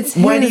on. But it's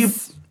Why do you?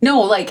 his-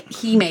 No,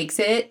 he makes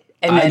it,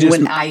 and then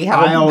when I have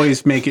I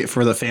always make it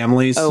for the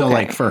families. So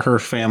Okay. for her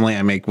family,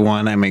 I make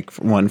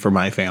one for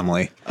my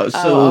family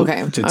Oh,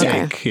 okay. to Okay.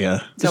 take. Yeah.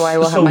 so I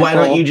will have So my why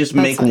don't bowl. you just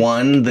make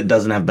one that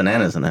doesn't have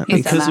bananas in it? It's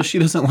Because enough. if she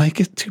doesn't like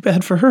it, too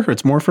bad for her.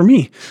 It's more for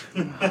me.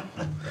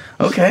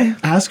 Okay.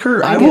 Ask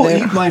her. I get will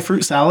it. eat my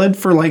fruit salad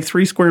for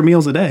 3 square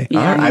meals a day. All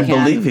right, you I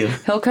can. believe you.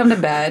 He'll come to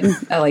bed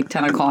at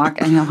 10 o'clock,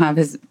 and he'll have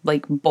his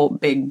big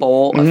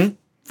bowl of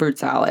fruit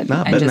salad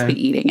Nah, and been just there.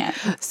 be eating it.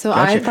 So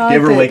I Gotcha. thought. Do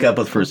you ever that- wake up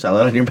with fruit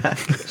salad on your back?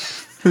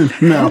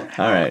 No.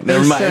 All right,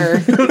 never mind.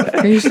 Sure.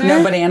 Are you sure?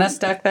 No banana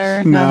stuck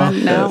there? No.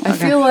 Nothing? No? I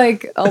feel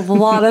like a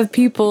lot of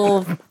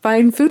people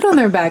find food on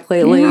their back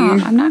lately. Yeah,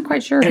 I'm not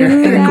quite sure who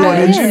What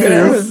did that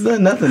you is. do?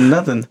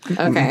 Nothing.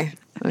 Okay.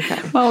 Okay.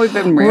 Well, we've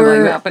been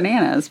rambling about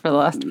bananas for the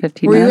last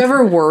 15 Were you minutes.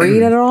 ever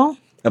worried at all?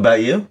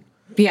 About you?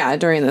 Yeah,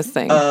 during this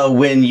thing.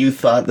 When you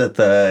thought that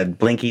the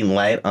blinking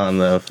light on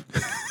the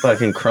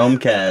fucking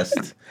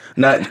Chromecast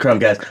Not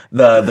Chromecast.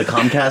 The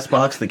Comcast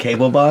box, the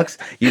cable box.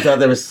 You thought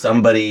there was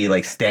somebody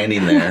like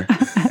standing there,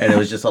 and it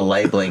was just a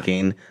light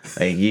blinking.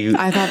 Like you.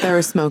 I thought they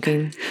were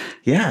smoking.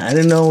 Yeah, I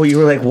didn't know. You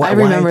were like, why? I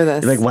remember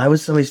this. Like, why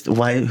was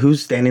somebody?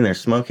 Who's standing there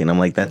smoking? I'm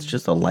like, that's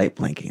just a light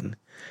blinking.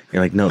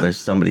 You're like, no, there's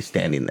somebody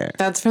standing there.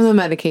 That's from the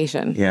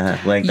medication. Yeah,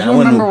 like that You one.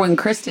 remember when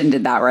Kristen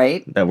did that,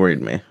 right? That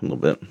worried me a little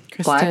bit.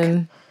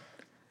 Kristen.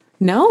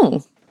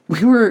 No.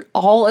 We were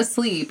all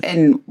asleep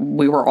and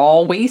we were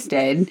all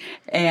wasted.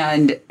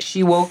 And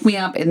she woke me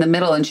up in the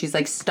middle and she's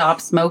like,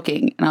 stop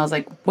smoking. And I was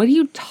like, what are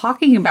you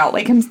talking about?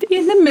 Like, I'm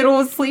in the middle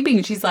of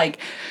sleeping. She's like,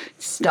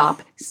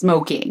 stop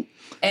smoking.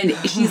 And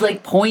she's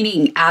like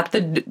pointing at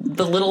the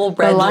little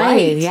red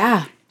light.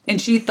 Yeah. And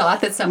she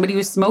thought that somebody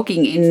was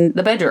smoking in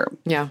the bedroom.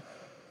 Yeah.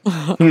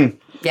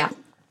 Yeah.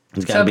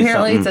 So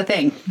apparently it's a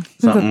thing.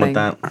 Something with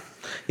that.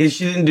 Yeah,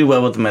 she didn't do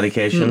well with the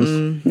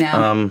medications.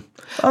 No.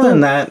 Other than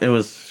that,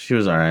 she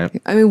was all right.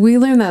 I mean, we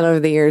learned that over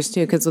the years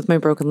too, because with my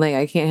broken leg,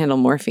 I can't handle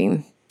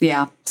morphine.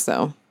 Yeah.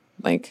 So,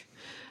 like,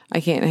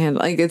 I can't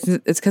handle, like, it's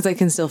because I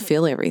can still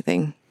feel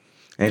everything.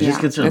 And it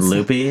just gets her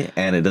loopy,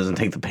 and it doesn't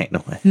take the pain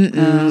away.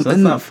 So it's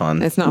not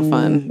fun. It's not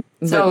fun.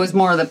 So it was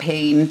more of the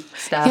pain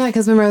stuff. Yeah,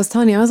 because remember I was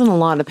telling you, I was in a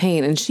lot of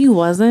pain, and she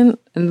wasn't.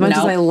 As much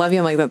as I love you,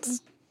 I'm like,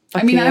 that's...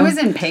 I mean, I was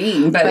in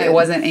pain, but it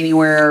wasn't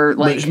anywhere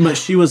like... But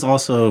she was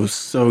also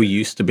so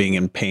used to being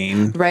in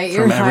pain right,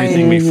 from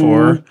everything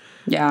before.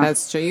 Yeah.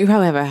 That's true. You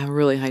probably have a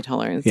really high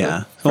tolerance.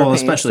 Yeah. For Well, pain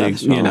especially,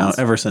 stuff.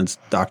 ever since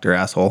Dr.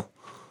 Asshole.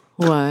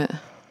 What?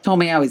 Told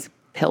me I was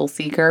pill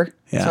seeker.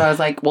 Yeah. So I was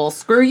like, well,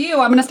 screw you.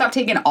 I'm going to stop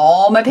taking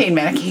all my pain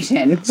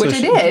medication, which I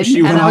did.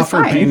 She went and I was off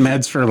her fine. pain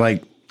meds for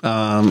like,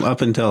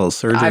 up until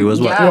surgery was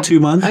what, 2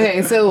 months?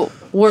 Okay, so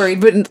worried,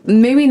 but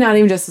maybe not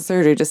even just the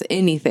surgery, just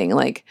anything.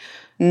 Like,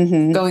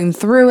 going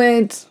through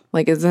it.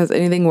 Like, has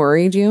anything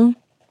worried you?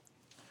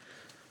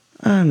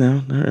 No,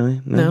 not really.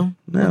 No.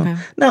 Okay.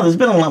 No, there's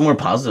been a lot more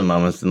positive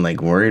moments than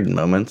like worried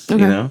moments, you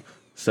know?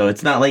 So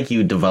it's not like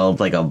you developed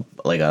like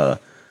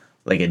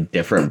a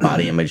different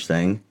body image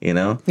thing, you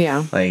know?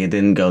 Yeah. Like it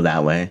didn't go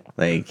that way.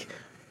 Like,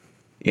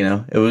 you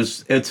know,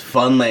 it's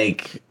fun.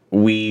 Like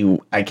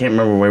I can't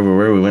remember where we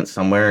were. We went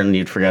somewhere and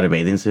you'd forgot a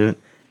bathing suit.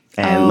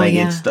 And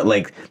it's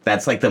like,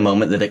 that's like the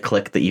moment that it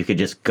clicked that you could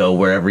just go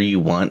wherever you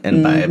want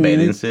and buy a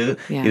bathing suit.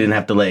 Yeah. You didn't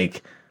have to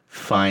like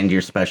find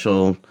your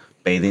special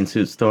bathing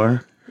suit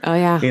store. Oh,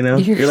 yeah. You know,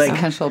 You're like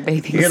special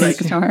bathing you're suit like,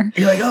 store.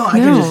 You're like, oh, I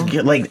can just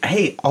get like,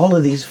 hey, all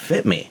of these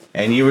fit me,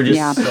 and you were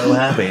just so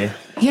happy.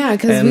 Yeah,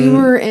 because we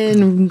were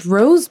in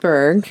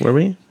Roseburg. Were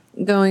we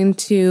going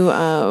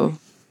to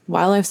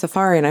wildlife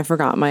safari, and I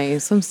forgot my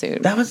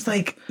swimsuit. That was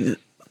like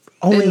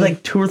only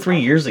like 2 or 3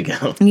 years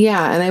ago.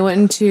 Yeah, and I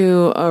went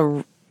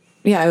into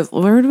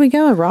where did we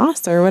go? A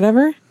Ross or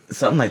whatever?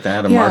 Something like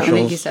that. A Yeah, I Marshalls. I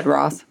think you said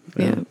Ross.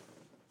 Yeah.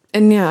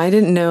 And I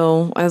didn't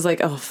know. I was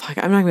like, oh, fuck,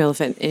 I'm not going to be able to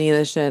fit in any of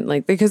this shit.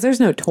 Like, because there's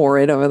no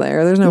Torrid over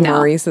there. There's no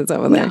Maurice's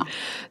over there.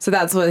 So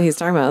that's what he's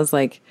talking about. It's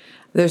like,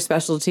 there's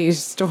specialty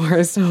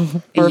stores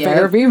for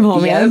bigger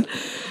people, man.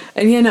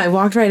 And I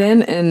walked right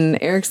in, and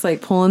Eric's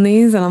like pulling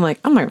these, and I'm like,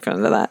 I'm not going to fit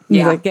into that. And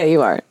he's like, yeah,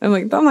 you are. I'm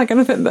like, I'm not going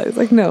to fit in that. He's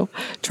like, no,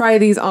 try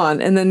these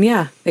on. And then,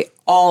 they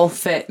all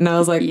fit. And I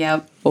was like,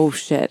 oh,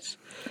 shit.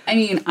 I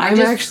mean, I'm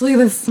actually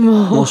the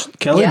small. Well,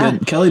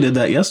 Kelly did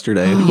that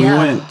yesterday. We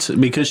went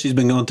because she's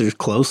been going through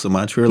clothes so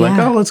much. We were like,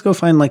 oh, let's go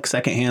find like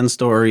secondhand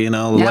store,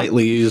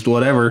 lightly used,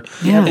 whatever.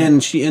 Yeah.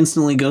 And she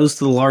instantly goes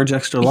to the large,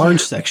 extra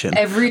large section.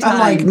 Every time. I'm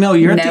like, no,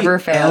 you're never at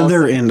the fails.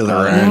 other end of the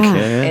rack.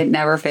 It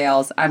never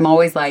fails. I'm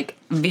always like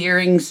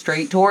veering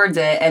straight towards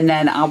it, and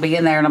then I'll be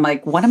in there and I'm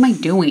like, what am I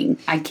doing?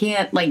 I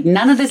can't, like,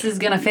 none of this is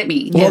gonna fit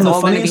me. Well, it's the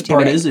all funniest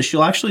gonna be part is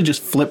she'll actually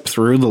just flip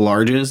through the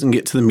larges and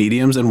get to the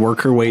mediums and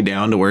work her way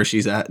down to where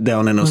she's at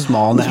down in a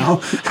small now.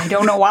 I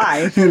don't know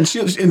why. And she,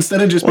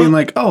 instead of just being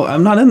like, oh,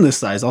 I'm not in this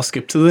size, I'll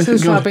skip to the So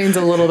shopping's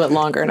a little bit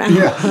longer now.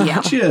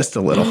 Yeah. Just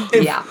a little.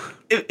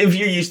 If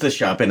you're used to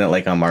shopping at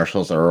like a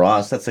Marshalls or a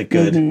Ross, that's a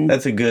good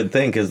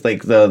thing because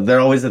like they're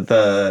always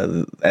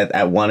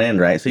at one end,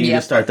 right? So you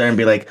just start there and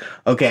be like,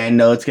 okay, I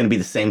know it's gonna be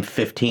the same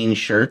 15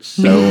 shirts,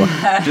 so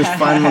just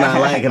find one I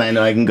like, and I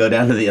know I can go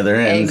down to the other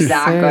end.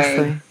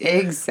 Exactly.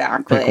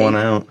 Pick one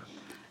out.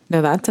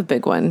 No, that's a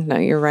big one. No,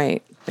 you're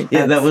right. Like,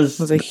 that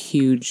was a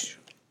huge.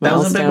 That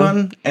was a big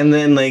one, and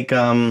then like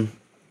I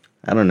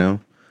don't know.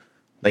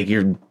 Like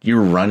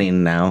you're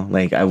running now.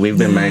 Like we've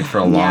been married for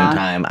a long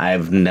time.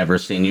 I've never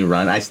seen you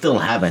run. I still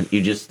haven't.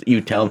 You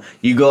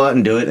go out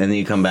and do it, and then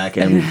you come back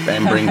and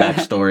bring back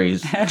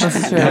stories.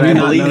 That's true. Have you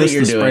not believe that noticed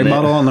you're the spray doing it.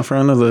 bottle on the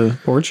front of the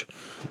porch?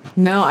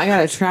 No, I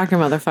got a tracker,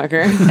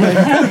 motherfucker.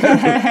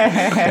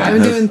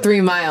 I'm doing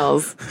 3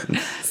 miles,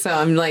 so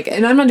I'm like,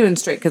 and I'm not doing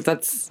straight because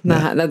that's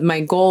not. That my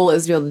goal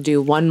is to be able to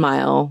do 1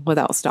 mile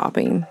without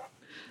stopping.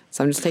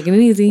 So I'm just taking it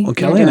easy. Well,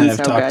 Kelly and I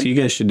have talked. You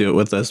guys should do it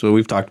with us, but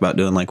we've talked about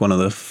doing like one of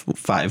the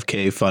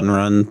 5K fun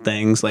run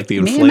things, like the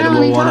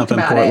inflatable one up in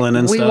Portland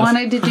and stuff. We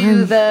wanted to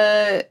do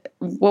the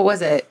what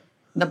was it?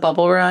 The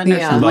bubble run or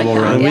something bubble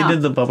like that. run. We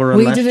did the bubble run.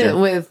 We last did year. it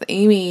with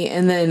Amy,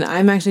 and then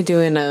I'm actually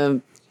doing a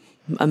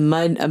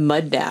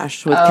mud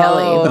dash with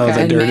Kelly. Oh,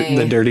 okay.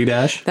 the dirty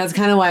dash. That's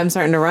kind of why I'm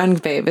starting to run,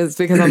 babe. Is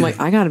because I'm like,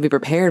 I got to be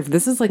prepared.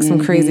 This is like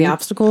some crazy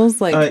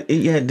obstacles. Like,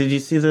 yeah. Did you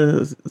see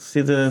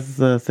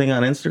the thing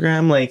on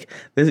Instagram? Like,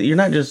 you're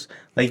not just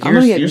like I'm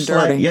gonna get you're dirty.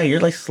 sliding. Yeah, you're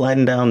like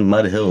sliding down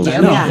mud hills.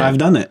 No, I've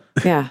done it.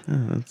 yeah.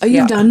 Oh,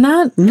 you've done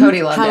that?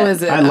 Cody loved How it.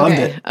 is it? I loved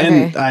Okay, it,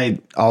 okay.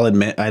 and I'll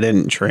admit I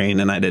didn't train,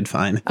 and I did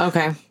fine.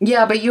 Okay,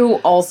 Yeah, but you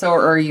also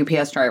are a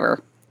UPS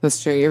driver.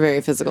 that's true. You're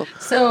very physical.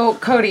 So,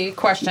 Cody,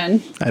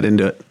 question. I didn't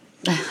do it.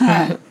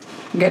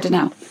 Good to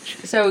know.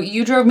 So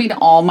you drove me to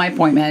all my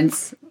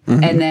appointments,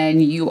 and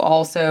then you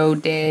also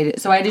did.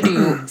 So I had to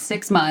do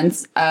 6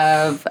 months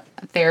of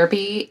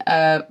therapy.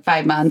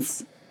 5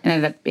 months. It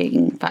ended up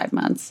being 5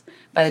 months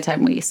by the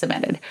time we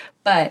submitted.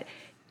 But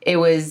it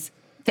was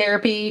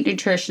therapy,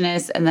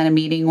 nutritionist, and then a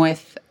meeting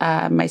with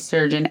my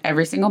surgeon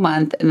every single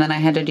month. And then I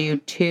had to do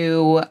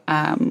 2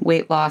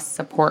 weight loss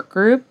support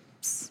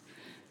groups.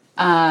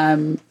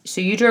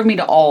 So you drove me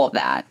to all of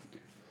that.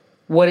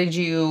 What did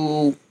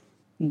you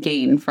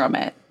gain from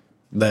it?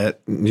 That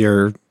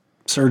your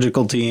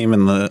surgical team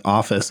in the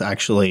office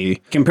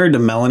actually, compared to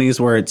Melanie's,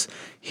 where it's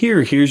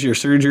here's your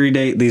surgery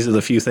date, these are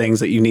the few things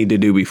that you need to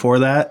do before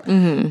that,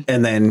 and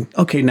then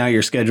okay, now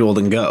you're scheduled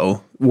and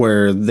go,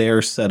 where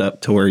they're set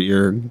up to where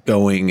you're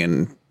going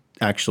and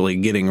actually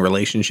getting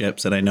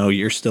relationships. And I know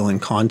you're still in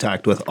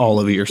contact with all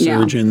of your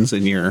surgeons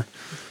and your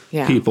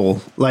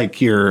people, like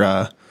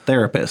your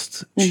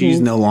therapist. She's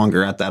no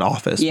longer at that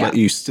office, but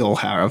you still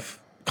have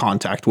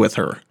contact with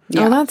her.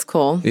 Oh, that's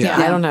cool. Yeah.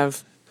 I don't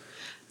have.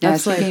 Yeah,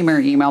 That's she like, gave me her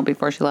email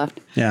before she left.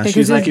 Yeah, Because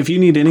she's like, if- if you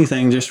need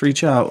anything, just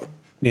reach out,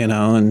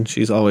 and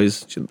she's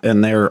always,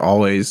 and they're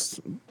always,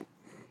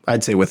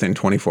 I'd say within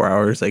 24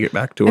 hours, they get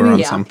back to her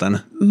on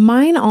something.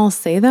 mine all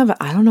say that, but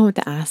I don't know what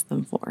to ask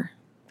them for.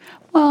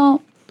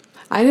 Well,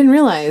 I didn't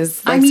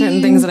realize I certain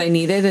mean- things that I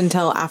needed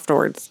until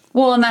afterwards.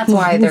 and that's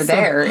why they're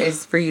there,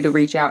 is for you to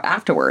reach out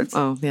afterwards.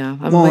 Oh yeah,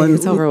 I'm like,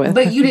 it's over with.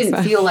 But you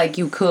didn't feel like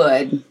you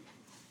could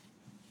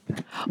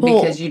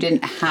because you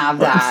didn't have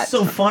that. It's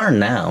so far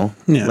now.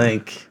 Yeah.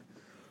 Like,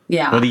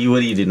 Yeah. what do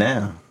you do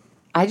now?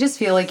 I just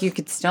feel like you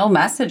could still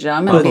message them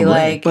and Probably. be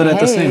like, But hey, at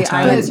the same I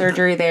time- had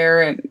surgery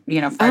there and,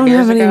 5 I don't years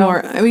have any ago.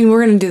 more. I mean,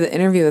 we're going to do the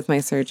interview with my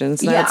surgeon,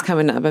 so that's Yeah.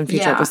 coming up in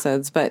future Yeah.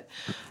 episodes. But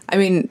I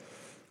mean,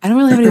 I don't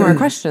really have any more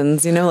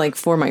questions, like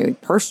for my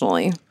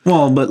personally.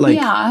 Well, but like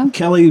Yeah.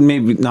 Kelly,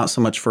 maybe not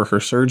so much for her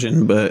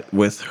surgeon, but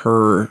with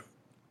her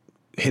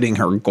hitting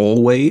her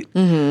goal weight,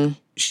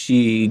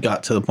 she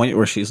got to the point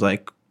where she's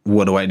like,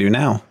 what do I do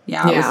now?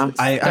 Yeah. Yeah.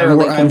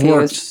 I've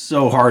worked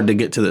so hard to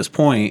get to this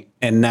point,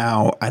 and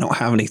now I don't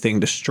have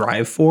anything to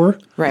strive for.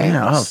 Right.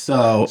 Yeah.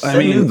 So Set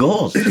new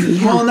goals.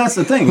 well, and that's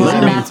the thing. And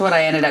that's what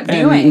I ended up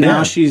and doing.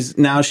 now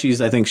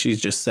she's I think she's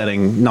just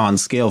setting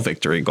non-scale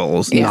victory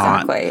goals. Not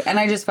Exactly. And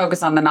I just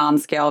focus on the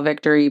non-scale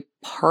victory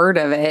part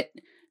of it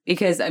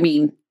because,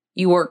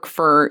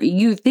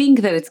 you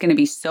think that it's going to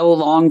be so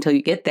long till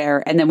you get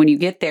there. And then when you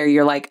get there,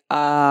 you're like,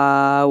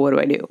 what do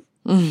I do?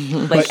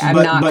 Like, I'm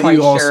not quite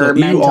sure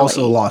mentally. You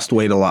also lost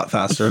weight a lot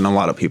faster than a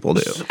lot of people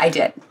do. I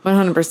did.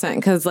 100%.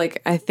 Because I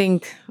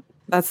think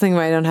that's the thing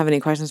why I don't have any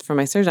questions for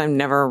my surgeon. I've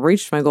never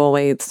reached my goal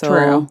weight. So,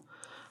 True.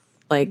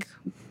 I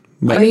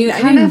But mean, you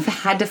kind of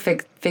had to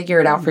figure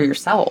it out for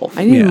yourself.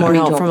 I need more I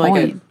mean, help to a from a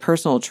point.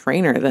 personal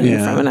trainer than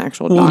from an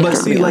actual doctor. Well, but to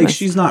see, be like honest.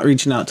 she's not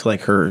reaching out to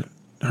like her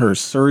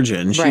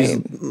surgeon. She's Right.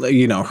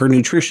 her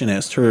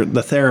nutritionist,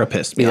 the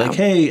therapist. Be like,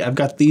 hey, I've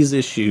got these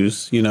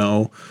issues.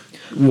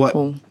 What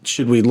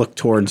should we look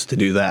towards to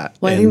do that?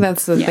 Well, I And- think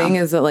that's the thing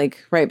is that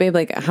right, babe,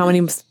 how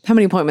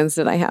many appointments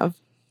did I have?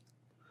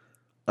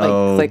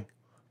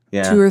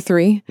 Yeah. 2 or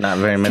 3? Not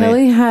very many.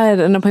 Kelly had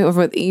an appointment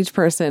with each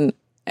person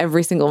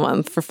every single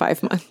month for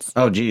 5 months.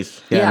 Oh,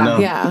 geez. Yeah. Yeah. No.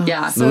 Yeah.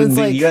 Yeah. So it's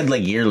You had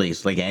like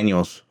yearlies, like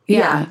annuals.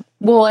 Yeah.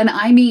 Well, and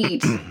I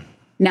meet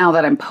now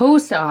that I'm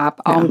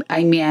post-op.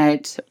 I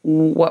met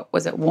what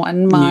was it?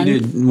 1 month. You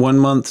did 1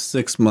 month,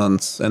 6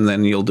 months, and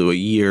then you'll do a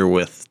year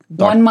with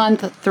 1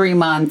 month, 3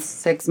 months,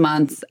 6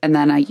 months, and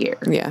then a year.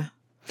 Yeah.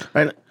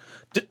 Right.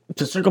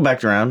 To circle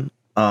back around,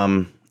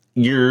 are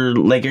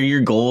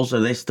your goals, are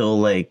they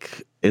still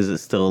is it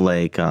still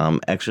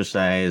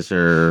exercise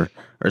or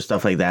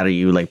stuff like that? Are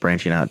you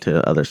branching out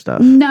to other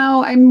stuff?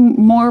 No, I'm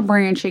more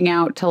branching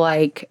out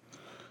to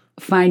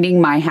finding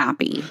my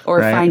happy or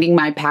Right. finding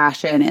my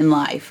passion in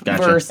life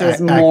Gotcha.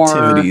 versus more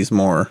activities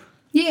more.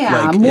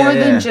 Yeah, Like, more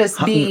yeah. than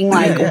just being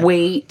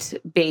weight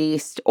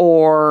based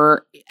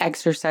or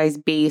exercise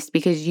based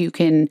because you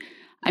can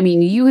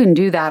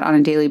do that on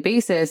a daily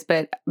basis,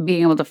 but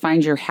being able to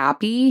find your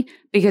happy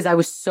because I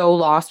was so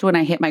lost when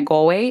I hit my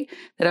goal weight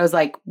that I was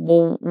like,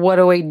 well, what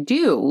do I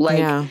do?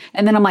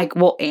 And then I'm like,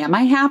 well, am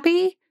I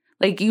happy?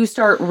 You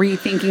start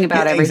rethinking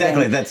about everything.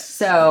 Exactly.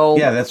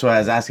 That's what I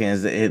was asking.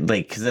 Is it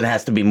because it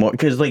has to be more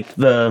because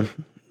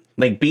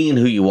being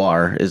who you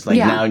are is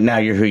now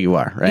you're who you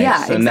are, right? Yeah,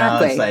 so exactly.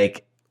 now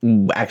it's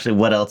actually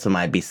what else am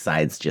I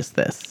besides just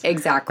this?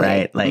 Exactly.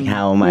 Right?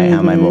 How am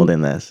I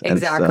molding this? And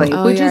Exactly.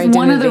 so- Which your is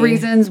one of the identity.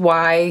 reasons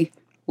why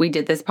we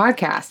did this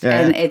podcast.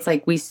 And it's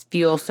like we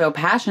feel so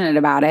passionate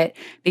about it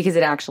because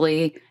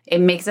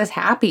it makes us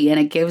happy and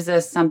it gives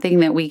us something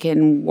that we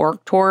can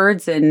work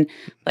towards and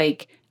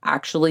like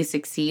actually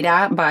succeed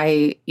at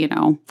by,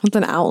 It's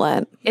an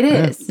outlet. It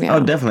is. Yeah. Oh,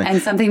 definitely.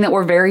 And something that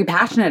we're very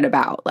passionate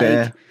about.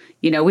 Like,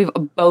 we've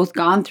both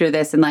gone through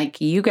this and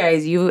like you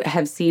guys, you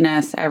have seen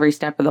us every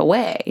step of the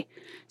way.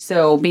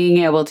 So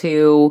being able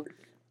to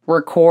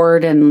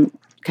record and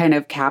kind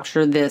of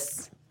capture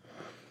this,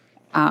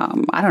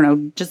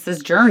 just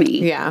this journey.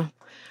 Yeah.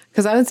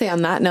 Because I would say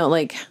on that note,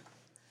 like,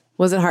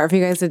 was it hard for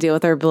you guys to deal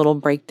with our little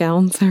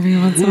breakdowns every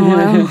once in a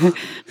while?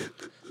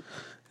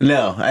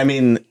 No, I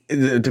mean,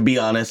 to be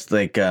honest,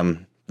 like,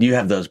 you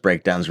have those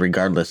breakdowns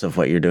regardless of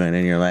what you're doing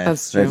in your life.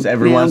 That's true.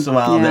 Every once in a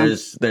while,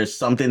 there's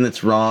something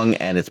that's wrong,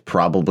 and it's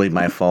probably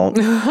my fault.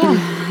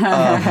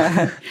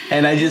 And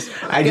I've just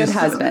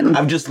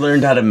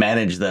learned how to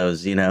manage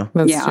those.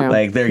 That's true.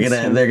 Like they're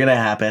gonna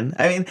happen.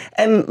 I mean,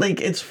 and like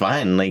it's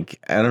fine. Like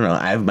I don't know,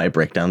 I have my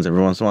breakdowns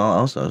every once in a while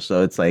also.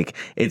 So it's like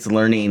it's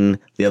learning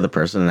the other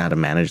person and how to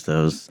manage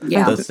those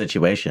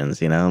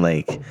situations.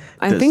 Like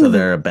so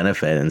they're a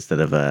benefit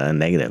instead of a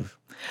negative.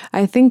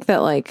 I think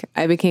that like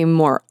I became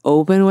more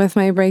open with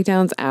my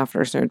breakdowns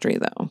after surgery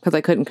though, because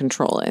I couldn't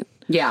control it.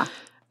 Yeah.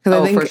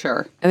 I think, for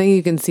sure. I think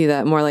you can see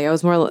that more. Like I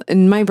was more,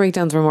 and my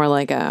breakdowns were more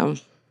like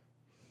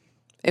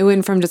it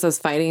went from just us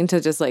fighting to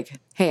just like,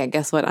 hey, I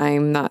guess what?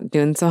 I'm not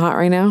doing so hot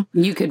right now.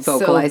 You could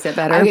vocalize it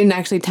better. I can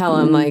actually tell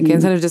him like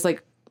instead of just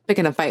like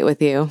picking a fight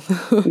with you.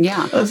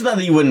 Yeah. Well, it's not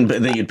that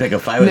you'd pick a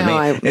fight with me.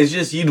 It's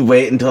just you'd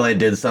wait until I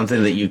did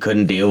something that you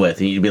couldn't deal with,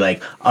 and you'd be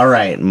like, "All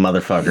right,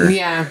 motherfucker."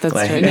 Yeah, that's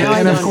true.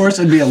 And of course,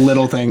 it'd be a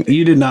little thing.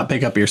 You did not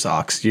pick up your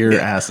socks. Your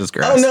ass is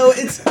gross. Oh no,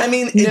 it's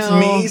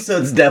me,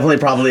 so it's definitely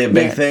probably a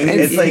big thing.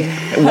 It's like,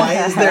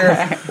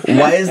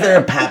 why is there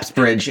a Pabst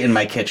Bridge in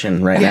my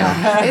kitchen right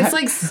now? It's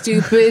like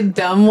stupid,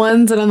 dumb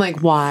ones, and I'm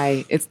like,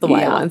 why? It's the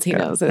white ones. He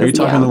knows it. Are you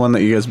talking the one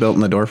that you guys built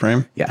in the door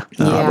frame? Yeah,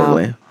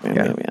 probably.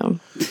 Yeah.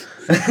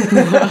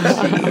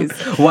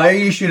 Jeez. Why are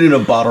you shooting a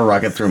bottle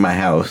rocket through my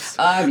house?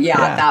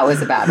 That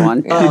was a bad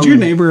one. Did your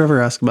neighbor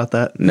ever ask about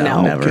that?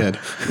 No, never. Good.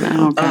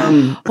 No,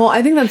 okay. Well,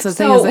 I think that's the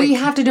thing. So we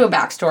have to do a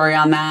backstory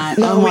on that.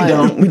 No, we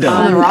don't.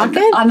 On the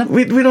rocket?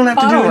 We don't have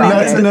to do anything.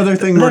 That's another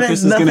thing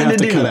Marcus is going to have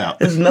to cut out.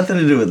 It has nothing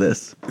to do with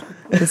this.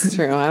 It's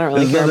true. I don't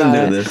really There's care nothing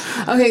about to do it. with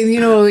this. Okay, you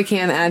know what we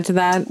can add to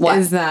that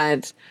is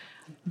that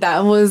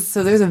was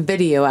so there's a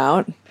video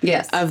out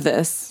of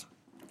this,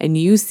 and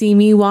you see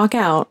me walk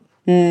out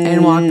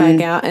and walk back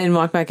out and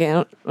walk back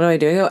out. What do I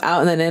do? I go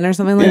out and then in or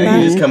something like that?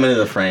 You just come into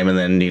the frame and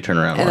then you turn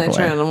around and walk away.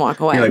 Turn around and walk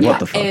away. You're like, what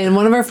the fuck? And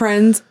one of our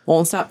friends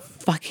won't stop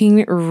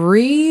fucking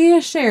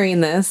re-sharing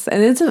this,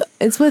 and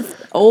it's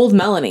with old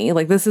Melanie.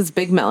 Like this is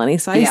big Melanie,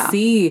 so I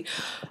see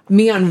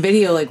me on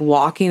video like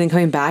walking and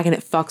coming back, and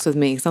it fucks with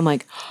me because I'm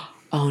like,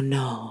 oh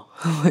no.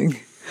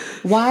 Like,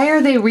 why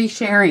are they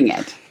resharing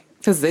it?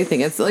 Because they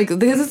think it's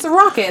because it's a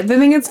rocket. They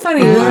think it's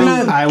funny.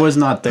 I was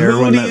not there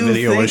when that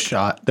video was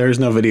shot. There's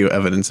no video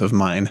evidence of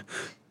mine.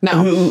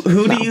 No.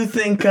 Who do you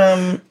think?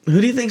 Who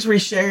do you think's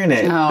resharing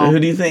it? Oh, who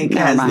do you think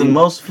has the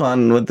most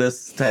fun with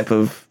this type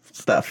of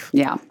stuff?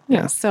 Yeah.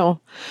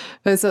 So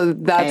that's the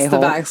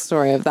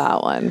backstory of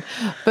that one.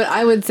 But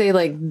I would say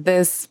like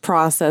this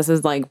process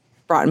has like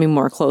brought me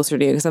more closer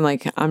to you because I'm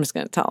like I'm just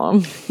gonna tell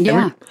them.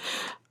 Yeah.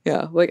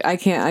 Yeah, like I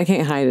can't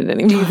hide it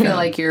anymore. Do you feel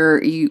like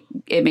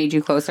it made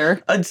you closer?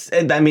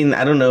 I mean,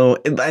 I don't know.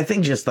 I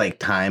think just like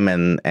time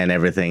and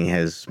everything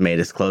has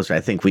made us closer. I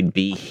think we'd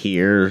be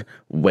here,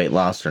 weight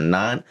loss or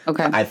not.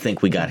 Okay. I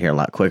think we got here a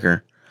lot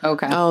quicker.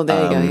 Okay. Oh,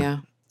 there you go. Yeah.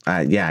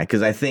 Yeah,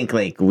 because I think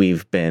like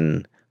we've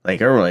been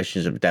like our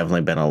relationship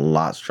definitely been a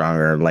lot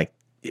stronger. Like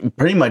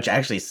pretty much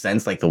actually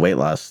since like the weight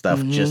loss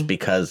stuff, just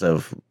because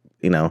of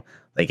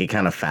like it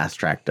kind of fast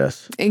tracked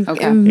us. It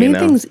made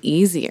things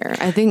easier.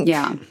 I think.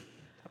 Yeah.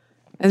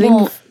 I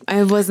think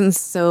I wasn't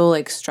so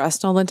like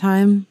stressed all the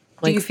time.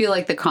 Like, do you feel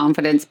like the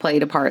confidence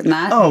played a part in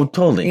that? Oh,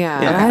 totally. Yeah.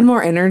 I had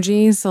more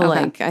energy, so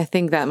like I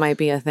think that might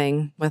be a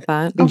thing with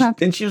that. Okay.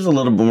 And she was a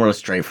little bit more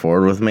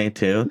straightforward with me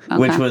too,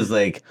 which was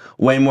like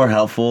way more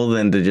helpful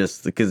than to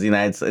just because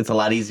it's a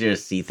lot easier to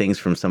see things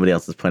from somebody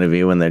else's point of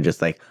view when they're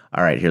just like,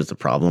 all right, here's the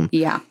problem.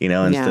 Yeah.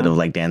 Instead of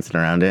like dancing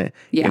around it.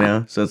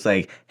 Yeah. So it's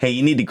like, hey,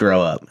 you need to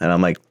grow up, and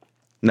I'm like,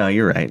 no,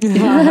 you're right.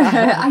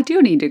 I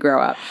do need to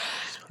grow up.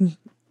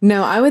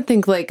 No, I would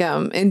think like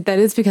and that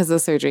is because of the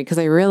surgery because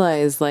I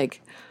realized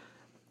like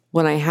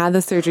when I had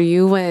the surgery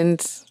you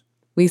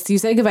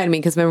said goodbye to me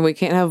because remember we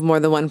can't have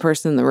more than one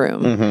person in the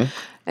room.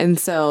 And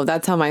so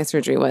that's how my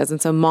surgery was. And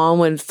so mom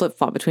would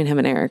flip-flop between her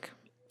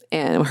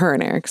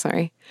and Eric,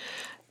 sorry.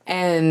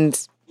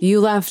 And you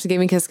left, gave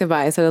me a kiss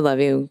goodbye, said I love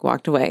you,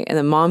 walked away. And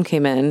then mom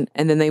came in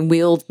and then they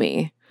wheeled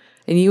me.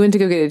 And you went to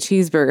go get a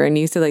cheeseburger and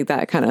you said like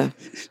that kind of,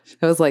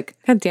 I was like,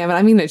 God damn it,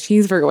 I mean a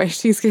cheeseburger, why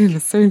she's getting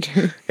the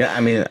surgery. Yeah, I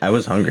mean, I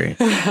was hungry.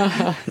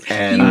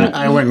 And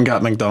I went and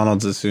got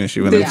McDonald's as soon as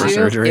she went in for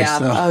surgery. Yeah.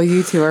 So. Oh,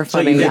 you two are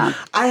funny.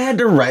 I had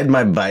to ride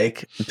my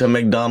bike to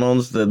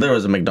McDonald's. There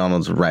was a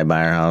McDonald's right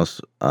by our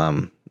house,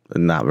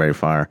 not very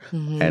far.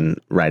 And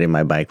riding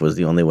my bike was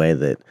the only way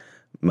that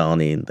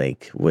Melanie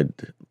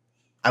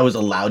I was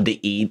allowed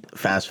to eat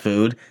fast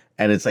food,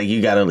 and it's like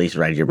you got to at least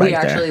ride your bike. We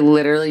actually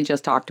literally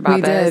just talked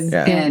about this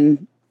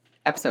in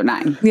episode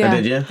 9. Yeah. Oh,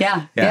 did you?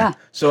 Yeah.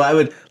 So I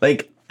would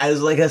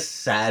as like a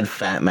sad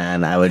fat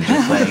man, I would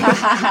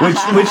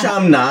just which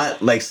I'm not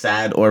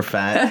sad or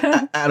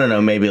fat. I don't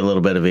know, maybe a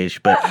little bit of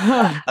each, but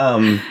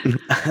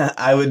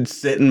I would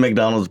sit in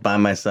McDonald's by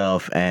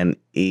myself and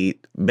eat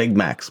Big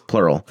Macs,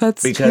 plural.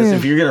 That's because true.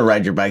 if you're gonna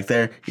ride your bike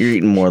there, you're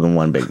eating more than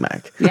one Big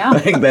Mac. Yeah,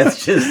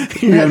 that's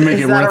just you gotta make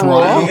it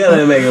worthwhile. You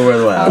gotta make it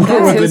worthwhile.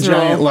 With a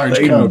giant large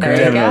Coke.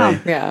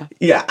 Definitely.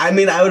 Yeah. I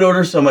mean, I would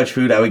order so much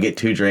food, I would get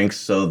 2 drinks,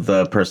 so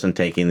the person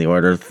taking the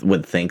order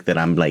would think that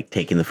I'm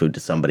taking the food to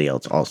somebody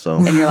else also.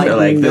 And you're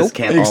like, nope. This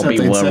can't all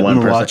be one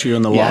person. Watch you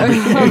in the lobby.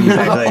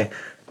 Exactly.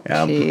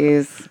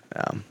 Jeez.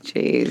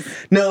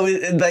 No,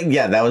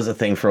 that was a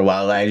thing for a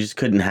while. I just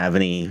couldn't have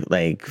any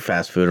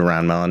fast food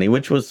around Melanie,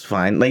 which was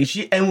fine.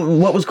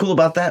 And what was cool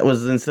about that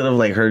was instead of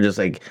her just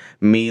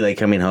me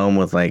coming home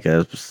with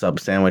a sub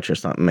sandwich or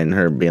something and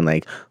her being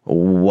like,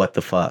 what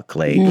the fuck?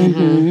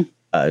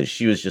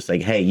 She was just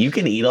like, hey, you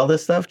can eat all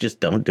this stuff, just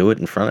don't do it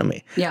in front of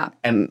me. Yeah.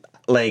 And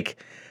I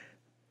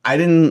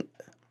didn't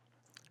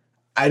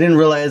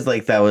realize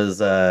that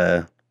was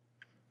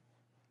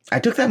I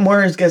took that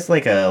more as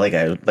like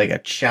a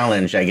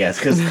challenge, I guess,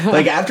 because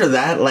after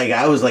that,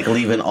 I was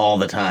leaving all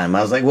the time.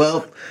 I was like,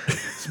 well,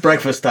 it's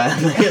breakfast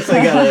time. I guess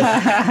I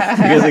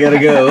gotta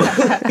go.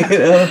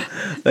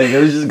 I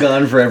was just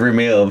gone for every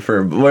meal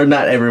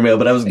not every meal,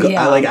 but I was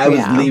I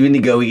was leaving to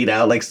go eat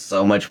out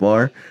so much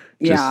more.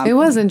 It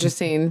was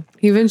interesting.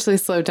 He eventually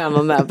slowed down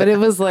on that, but it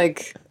was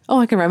oh,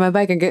 I can ride my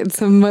bike and get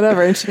some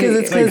whatever.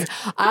 Because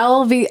I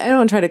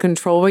don't try to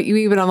control what you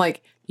eat, but I'm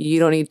like, you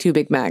don't need 2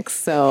 Big Macs,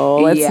 so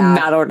let's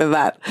not order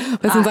that.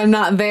 But since I'm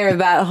not there,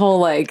 that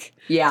whole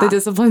the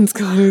discipline's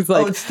going. It's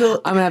I'm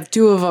gonna have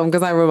 2 of them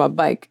because I rode my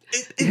bike.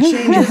 It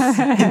changes.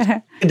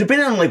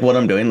 Depending on what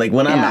I'm doing,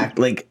 when I'm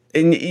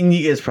and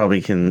you guys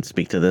probably can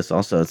speak to this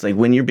also. It's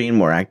when you're being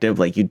more active,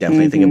 you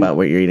definitely think about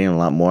what you're eating a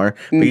lot more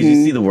because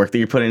you see the work that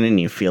you're putting in and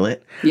you feel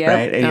it,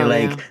 right? And you're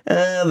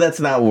that's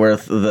not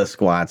worth the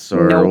squats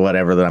or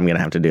whatever that I'm gonna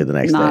have to do the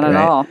next day. Not at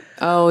all.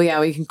 Oh yeah,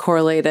 we can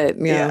correlate it.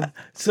 Yeah.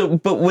 So,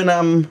 but when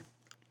I'm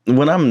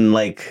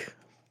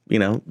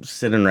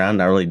sitting around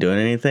not really doing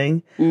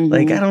anything,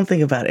 I don't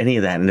think about any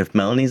of that. And if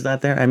Melanie's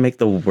not there, I make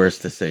the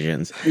worst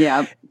decisions.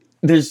 Yeah.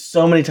 There's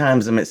so many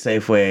times I'm at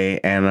Safeway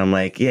and I'm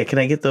like, yeah, can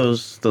I get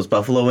those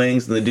buffalo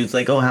wings? And the dude's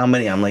like, oh, how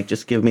many? I'm like,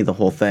 just give me the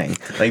whole thing.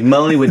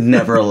 Melanie would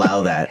never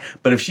allow that.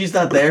 But if she's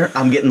not there,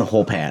 I'm getting the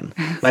whole pan.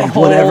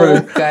 Whatever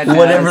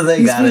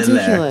they got in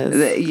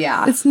there.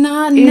 Yeah. It's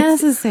not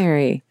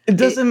necessary. It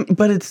doesn't,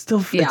 but it's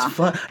still it's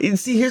fun.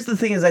 See, here's the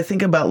thing is I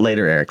think about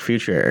later Eric,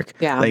 future Eric.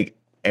 Yeah.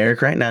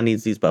 Eric right now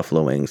needs these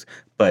buffalo wings,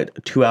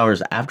 but 2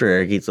 hours after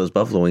Eric eats those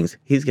buffalo wings,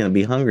 he's going to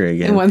be hungry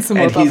again. And want some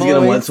more and he's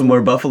going to want some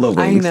more buffalo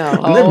wings. I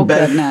know. And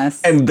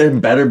Goodness. And there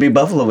better be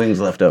buffalo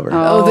wings left over.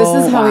 Oh,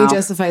 this is how he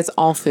justifies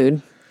all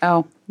food.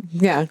 Oh.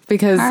 Yeah,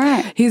 because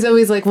he's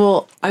always like,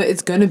 well,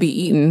 it's going to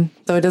be eaten,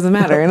 so it doesn't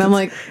matter. And I'm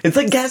like... It's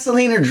like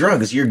gasoline or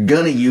drugs. You're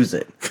going to use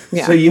it.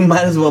 Yeah. So you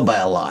might as well buy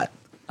a lot.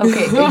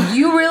 Okay,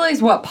 you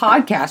realize what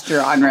podcast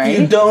you're on, right?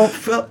 You don't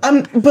feel...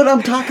 But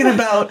I'm talking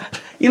about...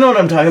 You know what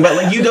I'm talking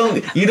about? You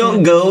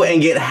don't go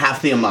and get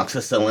half the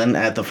amoxicillin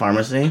at the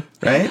pharmacy,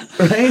 right?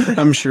 Right?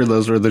 I'm sure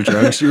those were the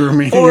drugs you were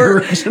making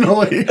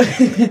originally.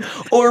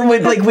 Or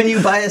when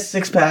you buy a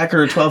 6-pack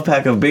or a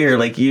 12-pack of beer,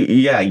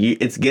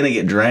 it's gonna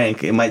get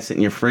drank. It might sit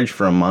in your fridge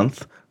for a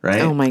month,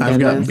 right? Oh my goodness!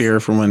 I've got beer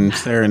from when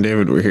Sarah and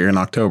David were here in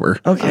October.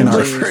 Okay, in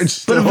our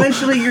fridge. But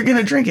eventually you're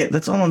gonna drink it.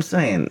 That's all I'm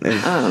saying.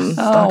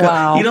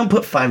 Wow! You don't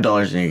put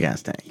 $5 in your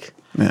gas tank.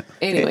 Yeah.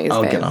 Anyways,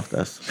 I'll get off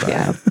this. Sorry.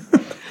 Yeah.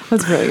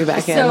 Let's reel you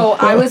back in. So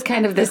I was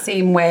kind of the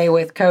same way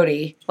with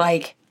Cody.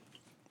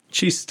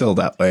 She's still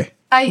that way.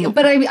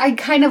 I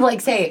kind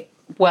of say,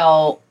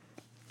 well,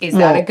 is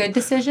that a good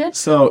decision?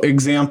 So,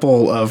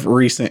 example of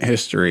recent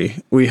history.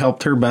 We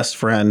helped her best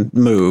friend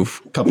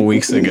move a couple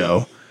weeks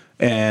ago,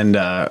 and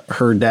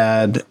her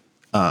dad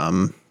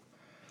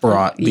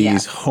brought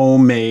these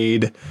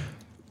homemade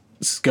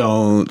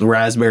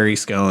raspberry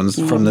scones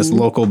from this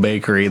local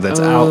bakery that's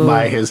out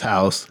by his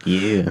house.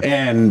 Yeah.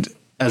 And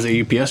as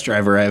a UPS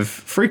driver, I've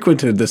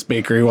frequented this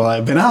bakery while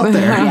I've been out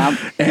there.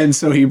 And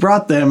so he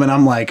brought them, and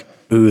I'm like,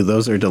 ooh,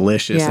 those are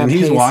delicious. Yeah, and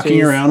he's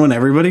walking around when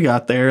everybody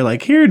got there,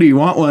 like, here, do you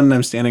want one? And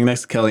I'm standing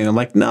next to Kelly, and I'm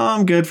like, no,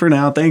 I'm good for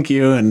now. Thank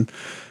you. And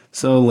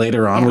so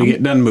later on, we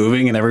get done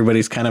moving, and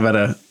everybody's kind of at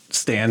a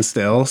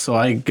standstill. So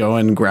I go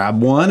and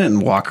grab one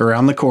and walk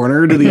around the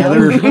corner to the other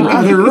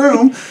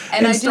room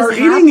and I start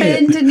just eating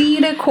happened it. to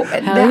need to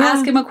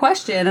ask him a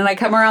question, and I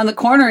come around the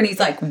corner and he's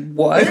like,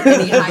 what?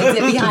 And he hides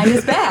it behind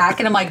his back,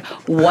 and I'm like,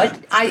 what?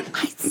 I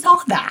saw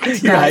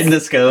that. You're hiding the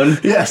scone?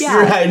 Yes.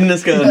 You're hiding the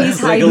scone.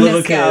 He's like hiding a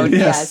little the scone. kid.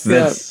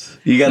 Yes.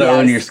 You got to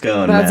own your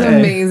scone. That's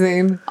man.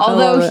 amazing.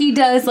 Although he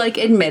does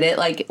admit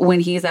it, when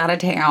he's out of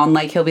town,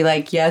 he'll be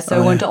like, yes, I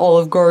went to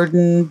Olive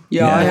Garden.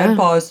 I had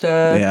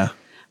pasta. Yeah.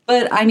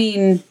 But I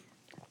mean,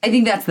 I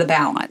think that's the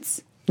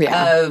balance.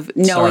 of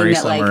knowing Sorry,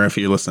 that Summer, if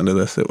you listen to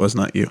this, it was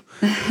not you.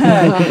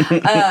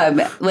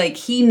 like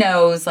he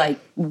knows like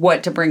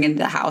what to bring into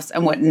the house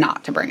and what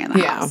not to bring in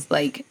the house.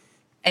 Like,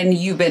 and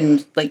you've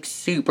been like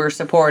super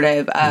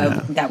supportive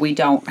of that we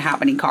don't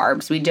have any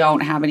carbs, we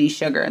don't have any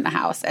sugar in the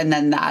house, and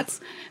then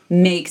that's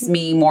makes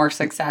me more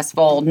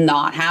successful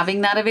not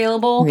having that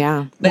available.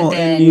 Yeah. But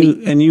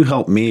then and you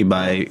helped me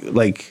by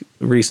like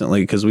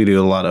recently because we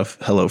do a lot of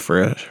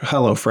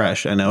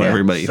HelloFresh. I know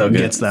everybody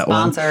gets that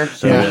sponsor.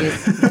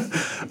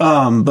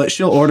 one. But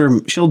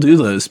she'll do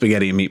those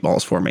spaghetti and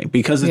meatballs for me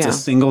because it's a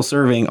single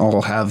serving.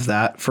 I'll have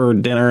that for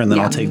dinner and then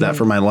I'll take that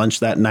for my lunch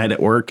that night at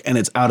work, and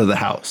it's out of the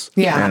house.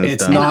 Yeah. And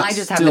It's done. not I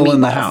just have still the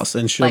in the meatballs. house,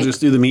 and she'll Like-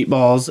 just do the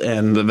meatballs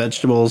and the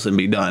vegetables and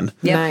be done.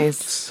 Nice.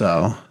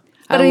 So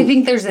But I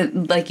think there's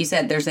like you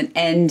said, there's an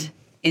end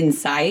in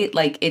sight.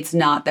 Like it's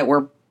not that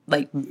we're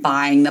like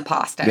buying the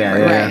pasta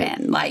and bringing it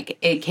in. Like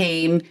it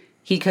came,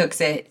 he cooks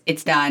it,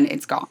 it's done,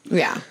 it's gone.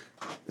 Yeah.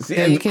 See,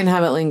 Yeah, you can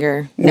have it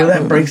linger. Where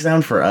that breaks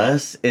down for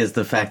us is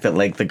the fact that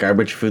like the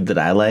garbage food that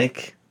I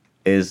like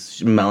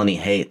is Melanie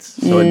hates,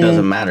 so it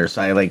doesn't matter.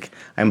 So I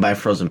can buy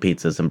frozen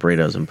pizzas and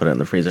burritos and put it in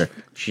the freezer.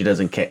 She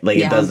doesn't care. Like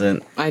it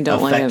doesn't I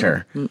don't like affect it.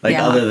 her. Like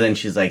other than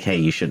she's like, hey,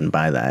 you shouldn't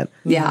buy that.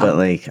 Yeah. But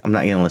like I'm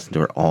not gonna listen to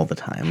her all the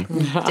time.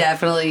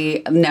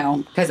 Definitely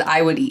no, because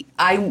I would eat.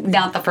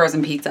 Not the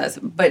frozen pizzas,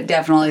 but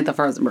definitely the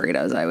frozen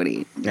burritos I would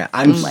eat. Yeah,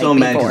 I'm so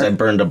mad because before. I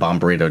burned a bomb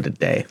burrito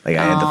today. Like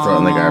I had to throw it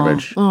in the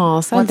garbage.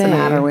 Oh, sad What's day. the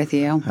matter with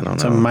you? I don't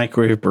it's a know.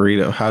 microwave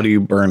burrito. How do you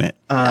burn it?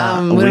 We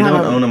don't don't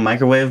have a- own a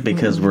microwave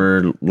because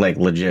we're like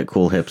legit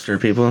cool hipster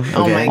people. Okay?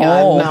 Oh my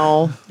God,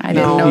 no. I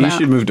didn't know You that.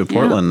 should move to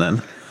Portland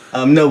then.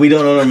 No, we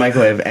don't own a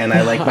microwave, and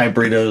I like my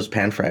burritos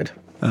pan fried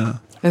Why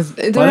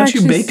don't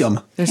you bake them?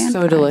 They're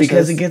so delicious.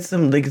 because it gets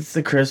them. It gets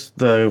the crisp.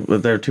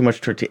 They're too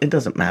much tortilla. It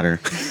doesn't matter.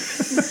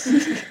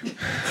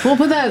 We'll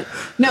put that.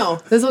 No,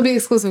 this will be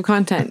exclusive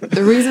content.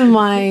 The reason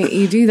why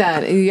you do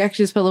that, you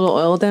actually just put a little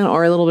oil down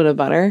or a little bit of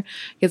butter.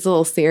 Gets a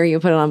little sear. You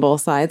put it on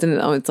both sides, and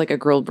it's like a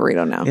grilled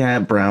burrito now. Yeah,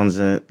 it browns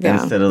it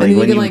instead of and like you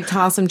when can you like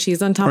toss some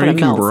cheese on top, Or and you it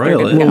can melts. broil They're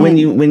good it. to well,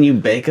 go. when you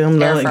bake them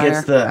though, Air it fryer.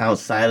 gets the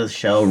outside of the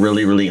shell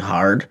really really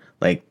hard.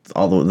 Like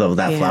all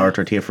that flour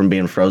tortilla from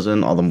being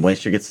frozen, all the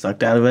moisture gets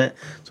sucked out of it.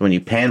 So when you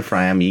pan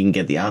fry them, you can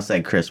get the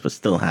outside crisp, but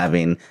still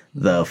having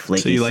the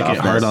flaky. So you like it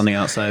softness. hard on the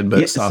outside,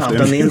 but soft,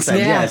 on the inside.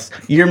 Yeah. Yes,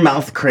 your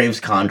mouth craves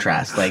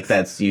contrast. Like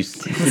that's you.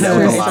 That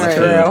with a lot of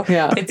true. food.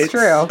 Yeah. It's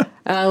true.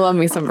 And I love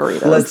me some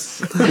burritos.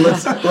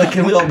 Let's like.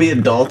 Can we all be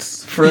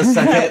adults for a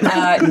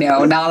second?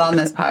 No, not on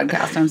this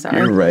podcast. I'm sorry.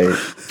 You're right.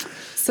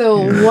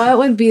 So, what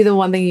would be the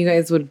one thing you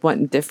guys would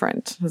want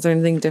different? Is there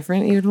anything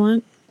different you'd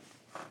want?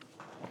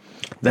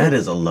 That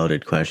is a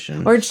loaded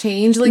question. Or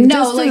change? Like, No,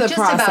 just through like, the just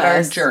process. about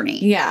our journey.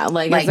 Yeah,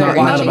 like, Like is there Not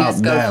watching about us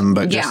go. them,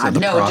 but just the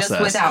just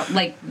process. without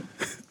like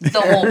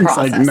the whole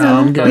process. like, no,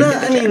 I'm good. No,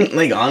 I mean,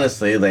 like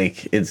honestly,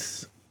 like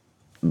it's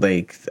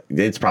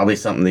probably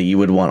something that you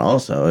would want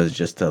also is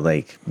just to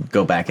like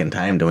go back in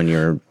time to when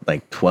you're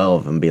like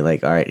 12 and be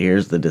like, all right,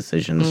 here's the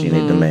decisions you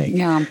need to make.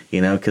 Yeah.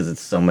 You know, because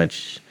it's so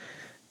much.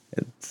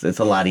 It's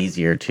a lot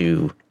easier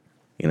to,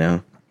 you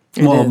know.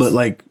 Well, is. but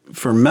like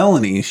for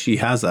Melanie, she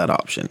has that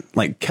option.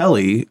 Like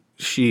Kelly,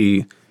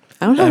 I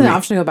don't have the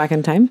option to go back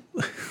in time.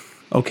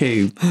 okay,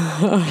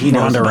 He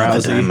knows Ronda about the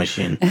Rousey. time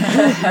machine.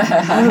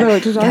 I don't know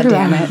what to talk God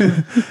damn about.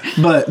 it.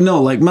 but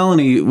no, like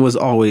Melanie she's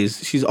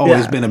always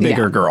Yeah. been a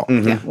bigger Yeah. girl.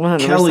 Yeah, 100%.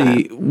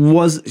 Kelly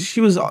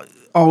was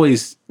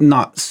always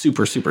not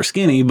super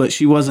skinny, but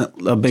she wasn't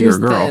a bigger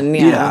Just girl. thin,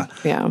 yeah.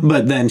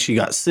 But then she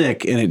got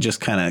sick, and it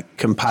just kind of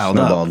compiled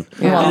Snowballed. up.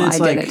 Yeah. Well, And I it's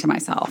did like, it to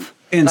myself.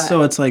 and but-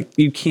 so it's like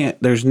you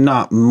can't. There's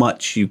not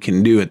much you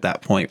can do at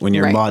that point when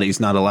your Right. body's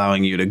not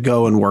allowing you to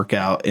go and work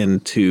out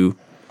and to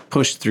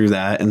push through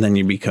that, and then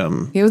you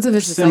become It was a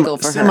vicious cycle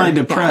for her.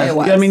 semi-depressed. Yeah, it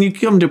was. I mean, you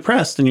become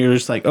depressed, and you're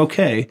just like,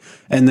 okay,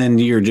 and then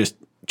you're just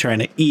trying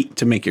to eat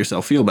to make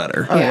yourself feel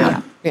better.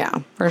 Yeah.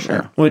 for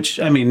sure. Which,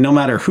 I mean, no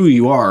matter who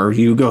you are,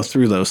 you go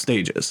through those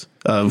stages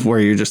of where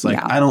you're just like,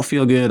 Yeah. I don't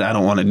feel good. I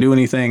don't want to do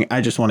anything. I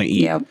just want to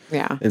eat. Yep.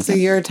 Yeah. So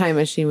your time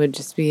machine would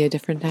just be a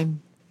different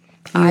time.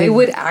 I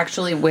would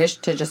actually wish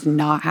to just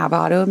not have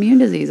autoimmune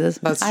diseases.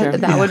 That's true.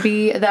 That would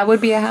be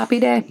a happy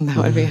day. That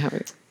would be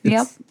happy.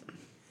 Yep.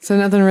 So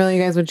nothing really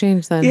you guys would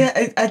change then.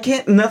 Yeah, I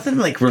can't. Nothing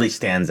like really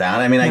stands out.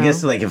 I mean, I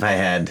guess like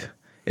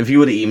if you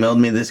would have emailed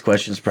me these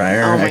questions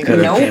prior, Oh my I could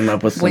have Nope. came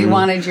up with some. We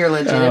wanted your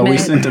legitimate. We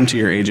sent them to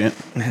your agent.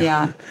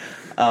 yeah.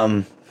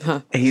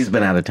 He's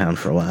been out of town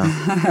for a while.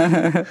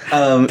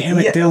 Damn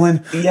it, Yeah.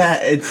 Dylan. Yeah,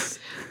 it's.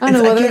 I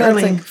don't know whether can't that's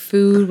really- like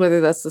food, whether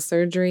that's the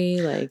surgery,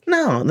 like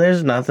No,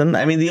 there's nothing.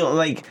 I mean,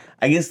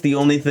 I guess the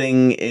only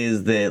thing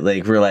is that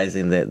like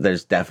realizing that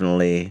there's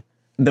definitely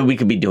that we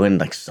could be doing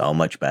like so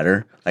much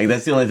better. Like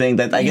that's the only thing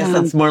that I guess Yeah.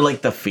 that's more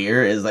like the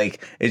fear is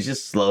like it's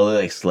just slowly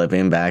like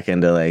slipping back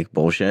into like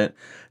bullshit.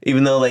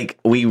 Even though like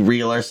we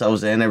reel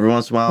ourselves in every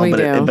once in a while, We but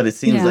do. it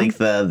seems Yeah. like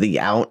the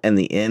out and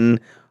the in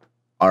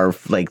are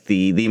like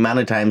the amount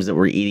of times that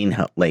we're eating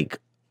like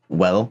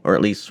well, or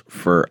at least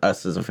for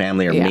us as a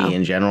family or Yeah. me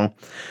in general,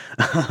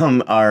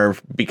 are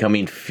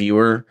becoming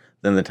fewer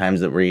than the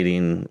times that we're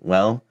eating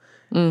well.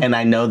 And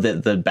I know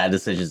that the bad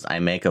decisions I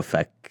make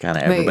affect kind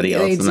of everybody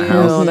else in the do.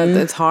 house.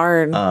 It's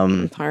hard.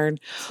 It's hard.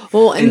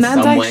 Well, and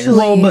that's actually...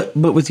 Well,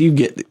 but with you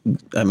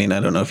I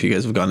don't know if you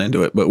guys have gone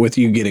into it, but with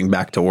you getting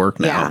back to work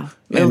now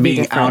and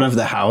being out of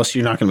the house,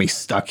 you're not going to be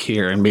stuck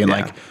here and being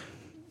like,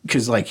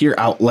 because like you're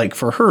out, like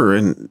for her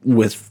and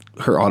with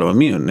her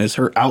autoimmune, is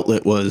her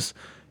outlet was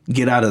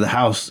get out of the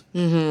house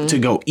to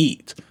go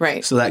eat.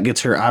 Right. So that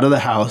gets her out of the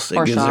house. It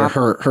Or gives shop.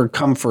 her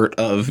comfort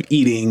of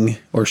eating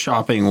or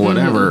shopping,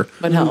 whatever.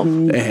 But help.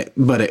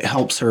 But it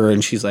helps her,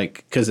 and she's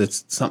like, because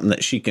it's something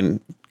that she can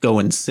go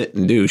and sit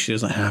and do. She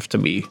doesn't have to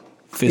be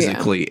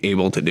physically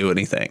able to do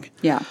anything.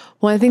 Yeah.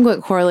 Well, I think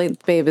what correlates,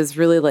 babe, is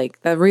really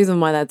like the reason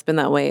why that's been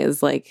that way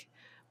is like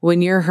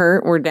when you're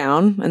hurt, we're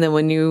down. And then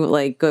when you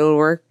like go to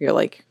work, you're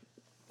like,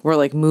 we're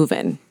like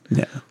moving.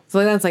 Yeah.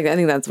 So that's like, I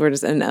think that's where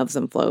just in ebbs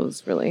and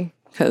flows, really.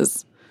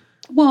 Because,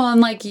 Well,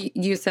 and like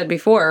you said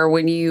before,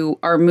 when you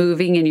are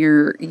moving and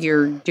you're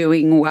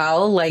doing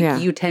well,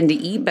 like you tend to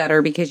eat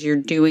better because you're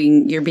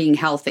being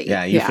healthy.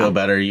 Yeah, you feel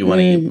better. You want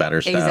to eat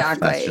better stuff.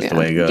 Exactly. That's just the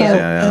way it goes.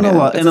 Yeah. And a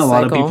lot It's a of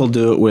cycle. people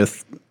do it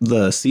with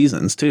the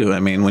seasons too. I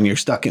mean, when you're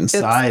stuck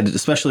inside,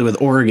 especially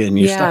with Oregon,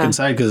 you're stuck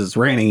inside because it's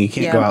raining. You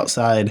can't go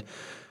outside.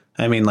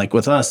 I mean, like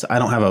with us, I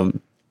don't have a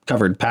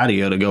covered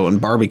patio to go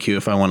and barbecue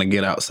if I want to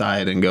get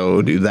outside and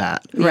go do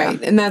that. right.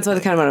 And that's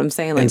what I'm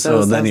saying. Like, And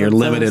so then you're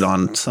limited those.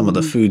 on some of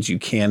the foods you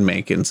can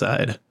make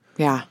inside.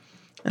 Yeah.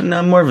 And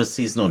I'm more of a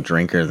seasonal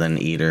drinker than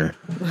eater.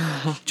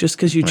 Just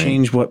because you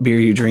change what beer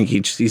you drink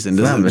each season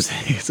doesn't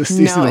mean it's a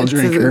seasonal No,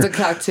 drinker. it's a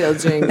cocktail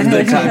drink.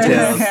 The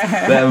cocktails.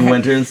 They have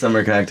winter and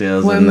summer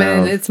cocktails. One and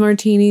minute now- it's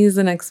martinis,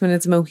 the next minute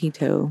it's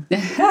mojito.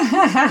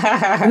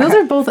 And those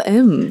are both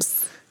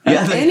M's.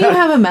 Yeah, And you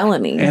have a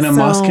Melanie. And a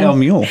Moscow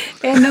Mule.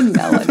 And a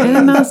melody. And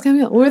a Moscow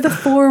Mule. We're the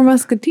four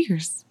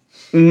musketeers.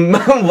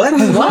 What?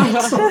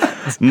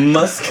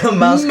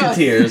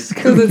 Musketeers.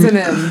 Because it's an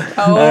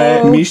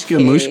M. Mishka,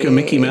 Mushka,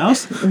 Mickey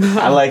Mouse.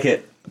 I like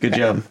it. Good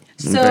job. I'm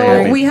very So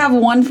happy. we have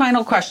one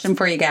final question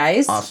for you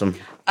guys. Awesome.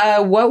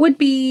 What would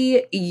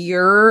be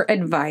your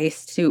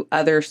advice to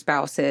other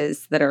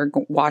spouses that are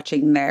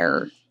watching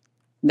their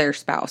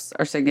spouse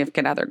or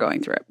significant other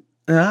going through it?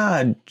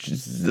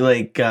 Just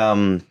like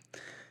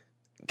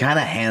kind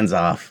of hands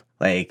off.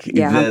 Like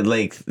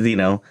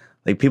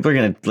like people are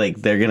gonna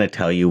they're gonna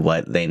tell you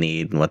what they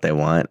need and what they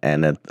want,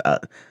 and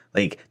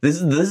like this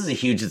is a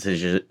huge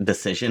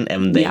decision,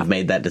 and they've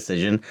made that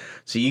decision.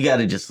 So you got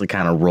to just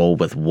kind of roll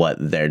with what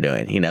they're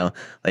doing.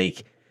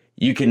 Like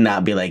you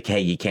cannot be like,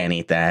 hey, you can't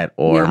eat that,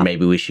 or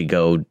maybe we should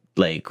go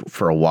like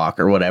for a walk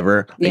or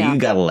whatever. Like, you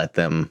got to let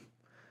them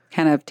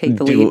Kind of take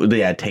the lead.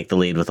 Yeah, take the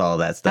lead with all of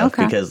that stuff,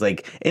 because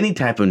like any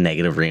type of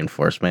negative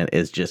reinforcement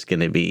is just going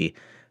to be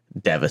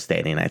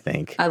devastating, I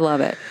think. I love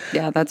it.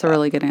 Yeah, that's a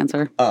really good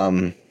answer.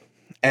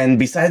 And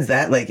besides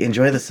that, like,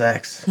 enjoy the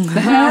sex. We've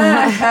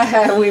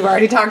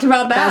already talked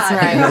about that.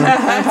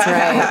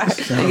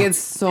 That's right. It gets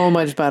so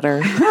much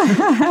better.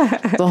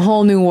 It's a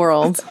whole new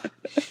world.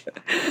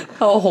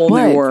 A whole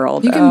new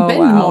world. You can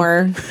bend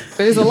more.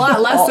 There's a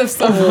lot less of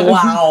stuff.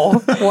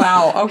 Wow.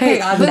 Wow. Okay.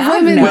 Hey, on but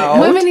that women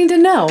note, need to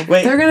know.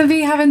 Wait. They're going to be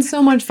having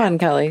so much fun,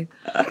 Kelly.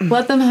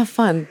 Let them have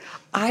fun.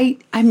 I'm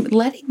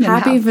letting them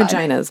Happy have fun.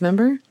 vaginas,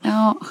 remember?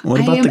 No, What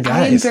about the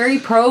I am guys? very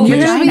pro You're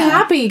going to be vagina.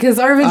 happy because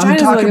our vaginas I'm are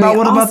talking going to about be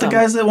what about awesome. the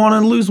guys that want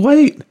to lose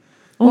weight?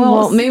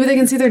 Well, maybe they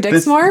can see their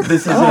dicks more.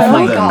 This isn't Oh for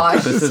my them.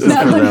 gosh. This isn't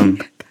for them.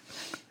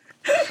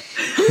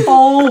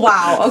 Oh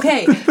wow.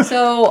 Okay.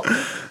 So,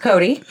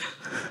 Cody,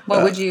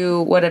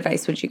 what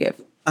advice would you give?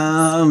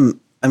 I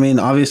mean,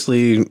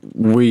 obviously,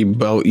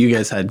 you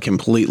guys had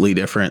completely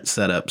different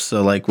setups.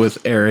 So, like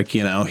with Eric,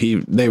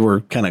 they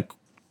were kind of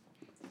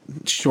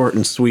short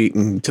and sweet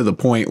and to the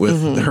point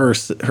with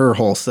her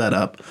whole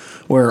setup,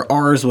 where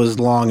ours was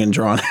long and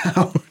drawn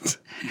out.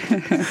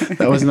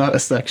 That was not a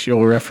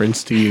sexual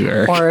reference to you,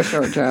 Eric. Or a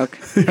short joke.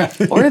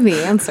 Or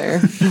the answer.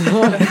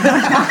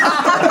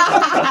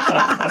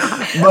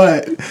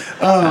 But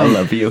I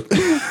love you.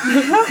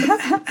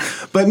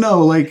 But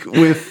no, like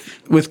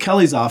with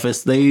Kelly's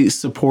office, they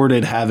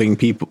supported having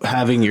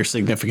your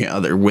significant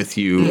other with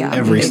you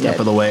every they step did.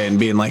 of the way and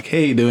being like,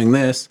 hey, doing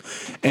this.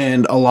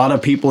 And a lot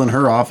of people in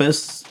her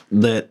office,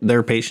 that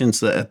their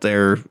patients that at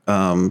their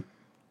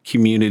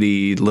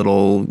community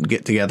little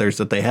get-togethers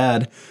that they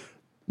had,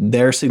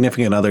 their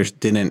significant others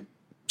didn't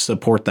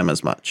support them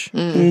as much.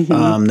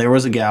 There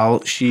was a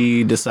gal,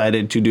 she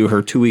decided to do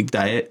her 2-week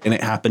diet, and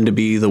it happened to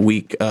be the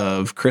week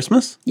of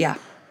Christmas. Yeah.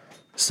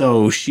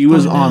 So she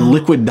was on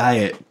liquid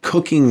diet,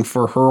 cooking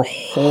for her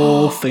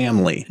whole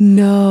family.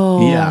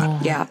 No. Yeah.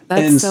 Yeah.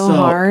 That's so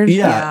hard.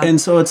 Yeah. And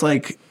so it's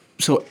like,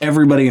 so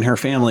everybody in her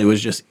family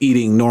was just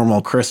eating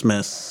normal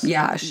Christmas.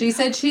 Yeah. She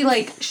said she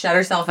shut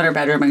herself in her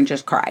bedroom and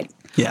just cried.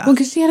 Yeah. Well,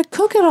 because she had to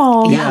cook it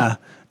all. Yeah.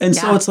 And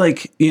so Yeah. it's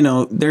like,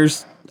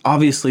 there's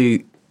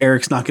obviously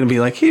Eric's not going to be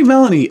like, hey,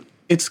 Melanie,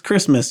 it's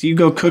Christmas. You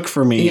go cook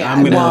for me.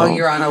 Yeah, While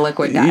you're on a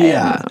liquid diet.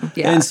 Yeah.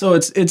 Yeah. And so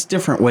it's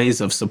different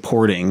ways of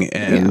supporting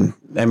and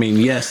I mean,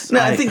 yes. No,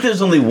 I think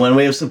there's only one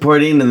way of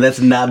supporting, and that's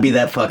not be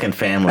that fucking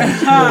family.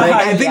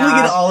 I think we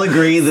can all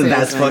agree that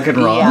that's fucking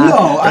wrong. Yeah.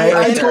 No,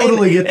 I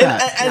totally get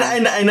that.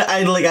 And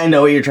I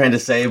know what you're trying to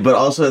say, but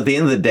also at the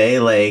end of the day,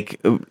 like,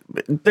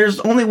 there's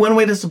only one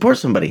way to support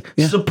somebody.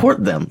 Yeah.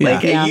 Support them. Yeah.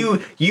 Like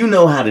you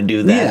know how to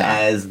do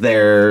that as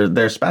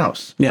their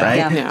spouse, right?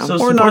 Yeah. So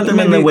support them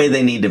in the way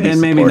they need to be,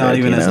 and maybe supported, not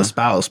even as a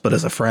spouse, but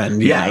as a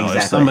friend. Exactly.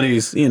 If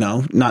somebody's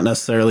not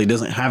necessarily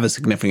doesn't have a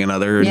significant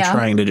other and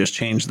trying to just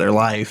change their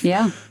life.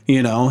 Yeah.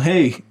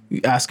 Hey,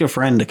 ask a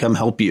friend to come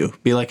help you.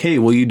 Be like, hey,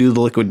 will you do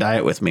the liquid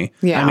diet with me?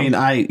 Yeah. I mean,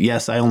 I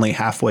only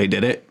halfway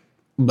did it,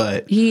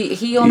 but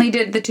he only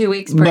did the 2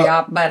 weeks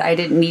pre-op, but I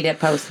didn't need it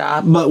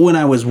post-op. But when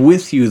I was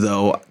with you,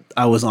 though,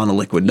 I was on a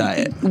liquid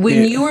diet.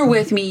 When you were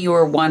with me, you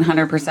were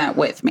 100%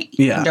 with me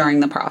during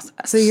the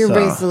process. So you're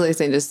basically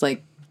saying just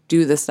like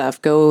do the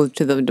stuff, go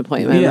to the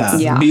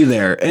appointments. Yeah. Be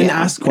there and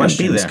ask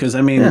questions. Because I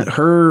mean,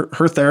 her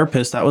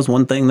therapist, that was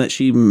one thing that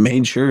she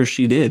made sure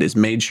she did, is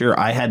made sure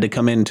I had to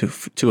come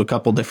into a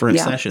couple different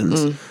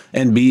sessions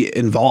and be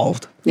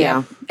involved.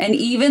 Yeah. And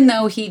even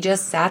though he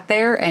just sat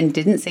there and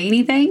didn't say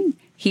anything,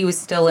 he was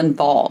still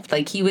involved.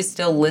 Like, he was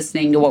still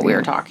listening to what we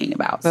were talking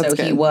about. That's so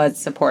good. He was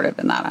supportive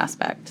in that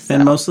aspect. So.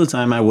 And most of the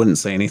time I wouldn't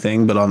say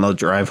anything, but on the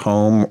drive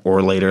home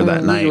or later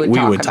that night, we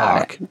would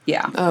talk.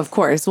 Yeah. Of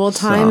course. Well,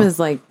 time is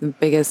like the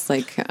biggest,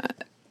 like,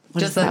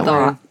 just a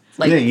thought.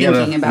 Like,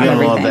 thinking about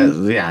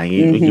everything.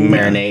 You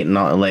marinate and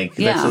all, like,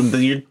 these are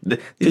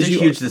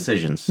huge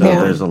decisions. So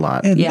there's a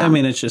lot. And, I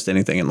mean, it's just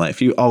anything in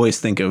life. You always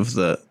think of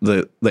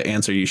the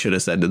answer you should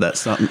have said to that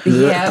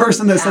the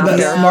person that said that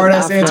smart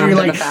ass answer. You're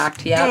like,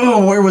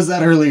 oh, where was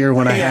that earlier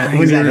when I had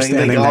when you were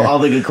standing there? All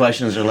the good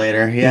questions are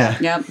later. Yeah.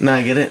 Yep. No,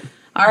 I get it.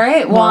 All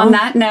right. Well, on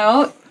that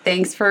note,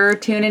 thanks for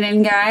tuning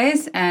in,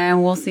 guys,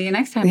 and we'll see you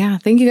next time. Yeah.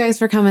 Thank you guys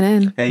for coming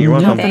in. Hey, you're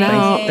welcome.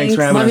 Thanks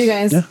for having us. Love you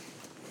guys. Yeah.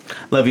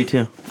 Love you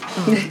too.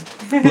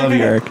 Love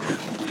you, Eric.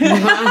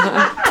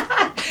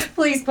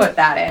 Please put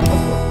that in.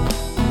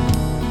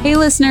 Hey,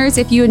 listeners,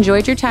 if you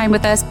enjoyed your time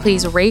with us,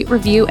 please rate,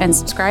 review, and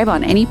subscribe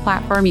on any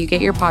platform you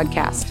get your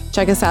podcast.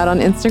 Check us out on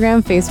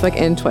Instagram, Facebook,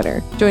 and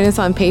Twitter. Join us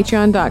on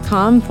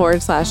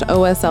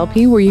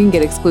patreon.com/OSLP, where you can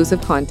get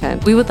exclusive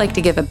content. We would like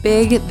to give a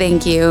big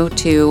thank you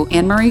to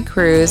Anne-Marie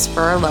Cruz for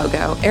our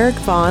logo, Eric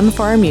Vaughn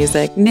for our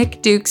music,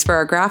 Nick Dukes for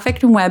our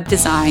graphic and web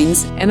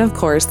designs, and of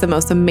course, the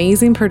most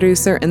amazing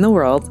producer in the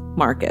world,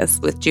 Marcus,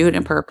 with Jude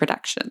and Per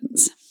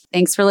Productions.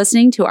 Thanks for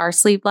listening to Our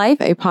Sleep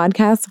Life, a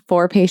podcast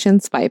for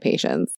patients by patients.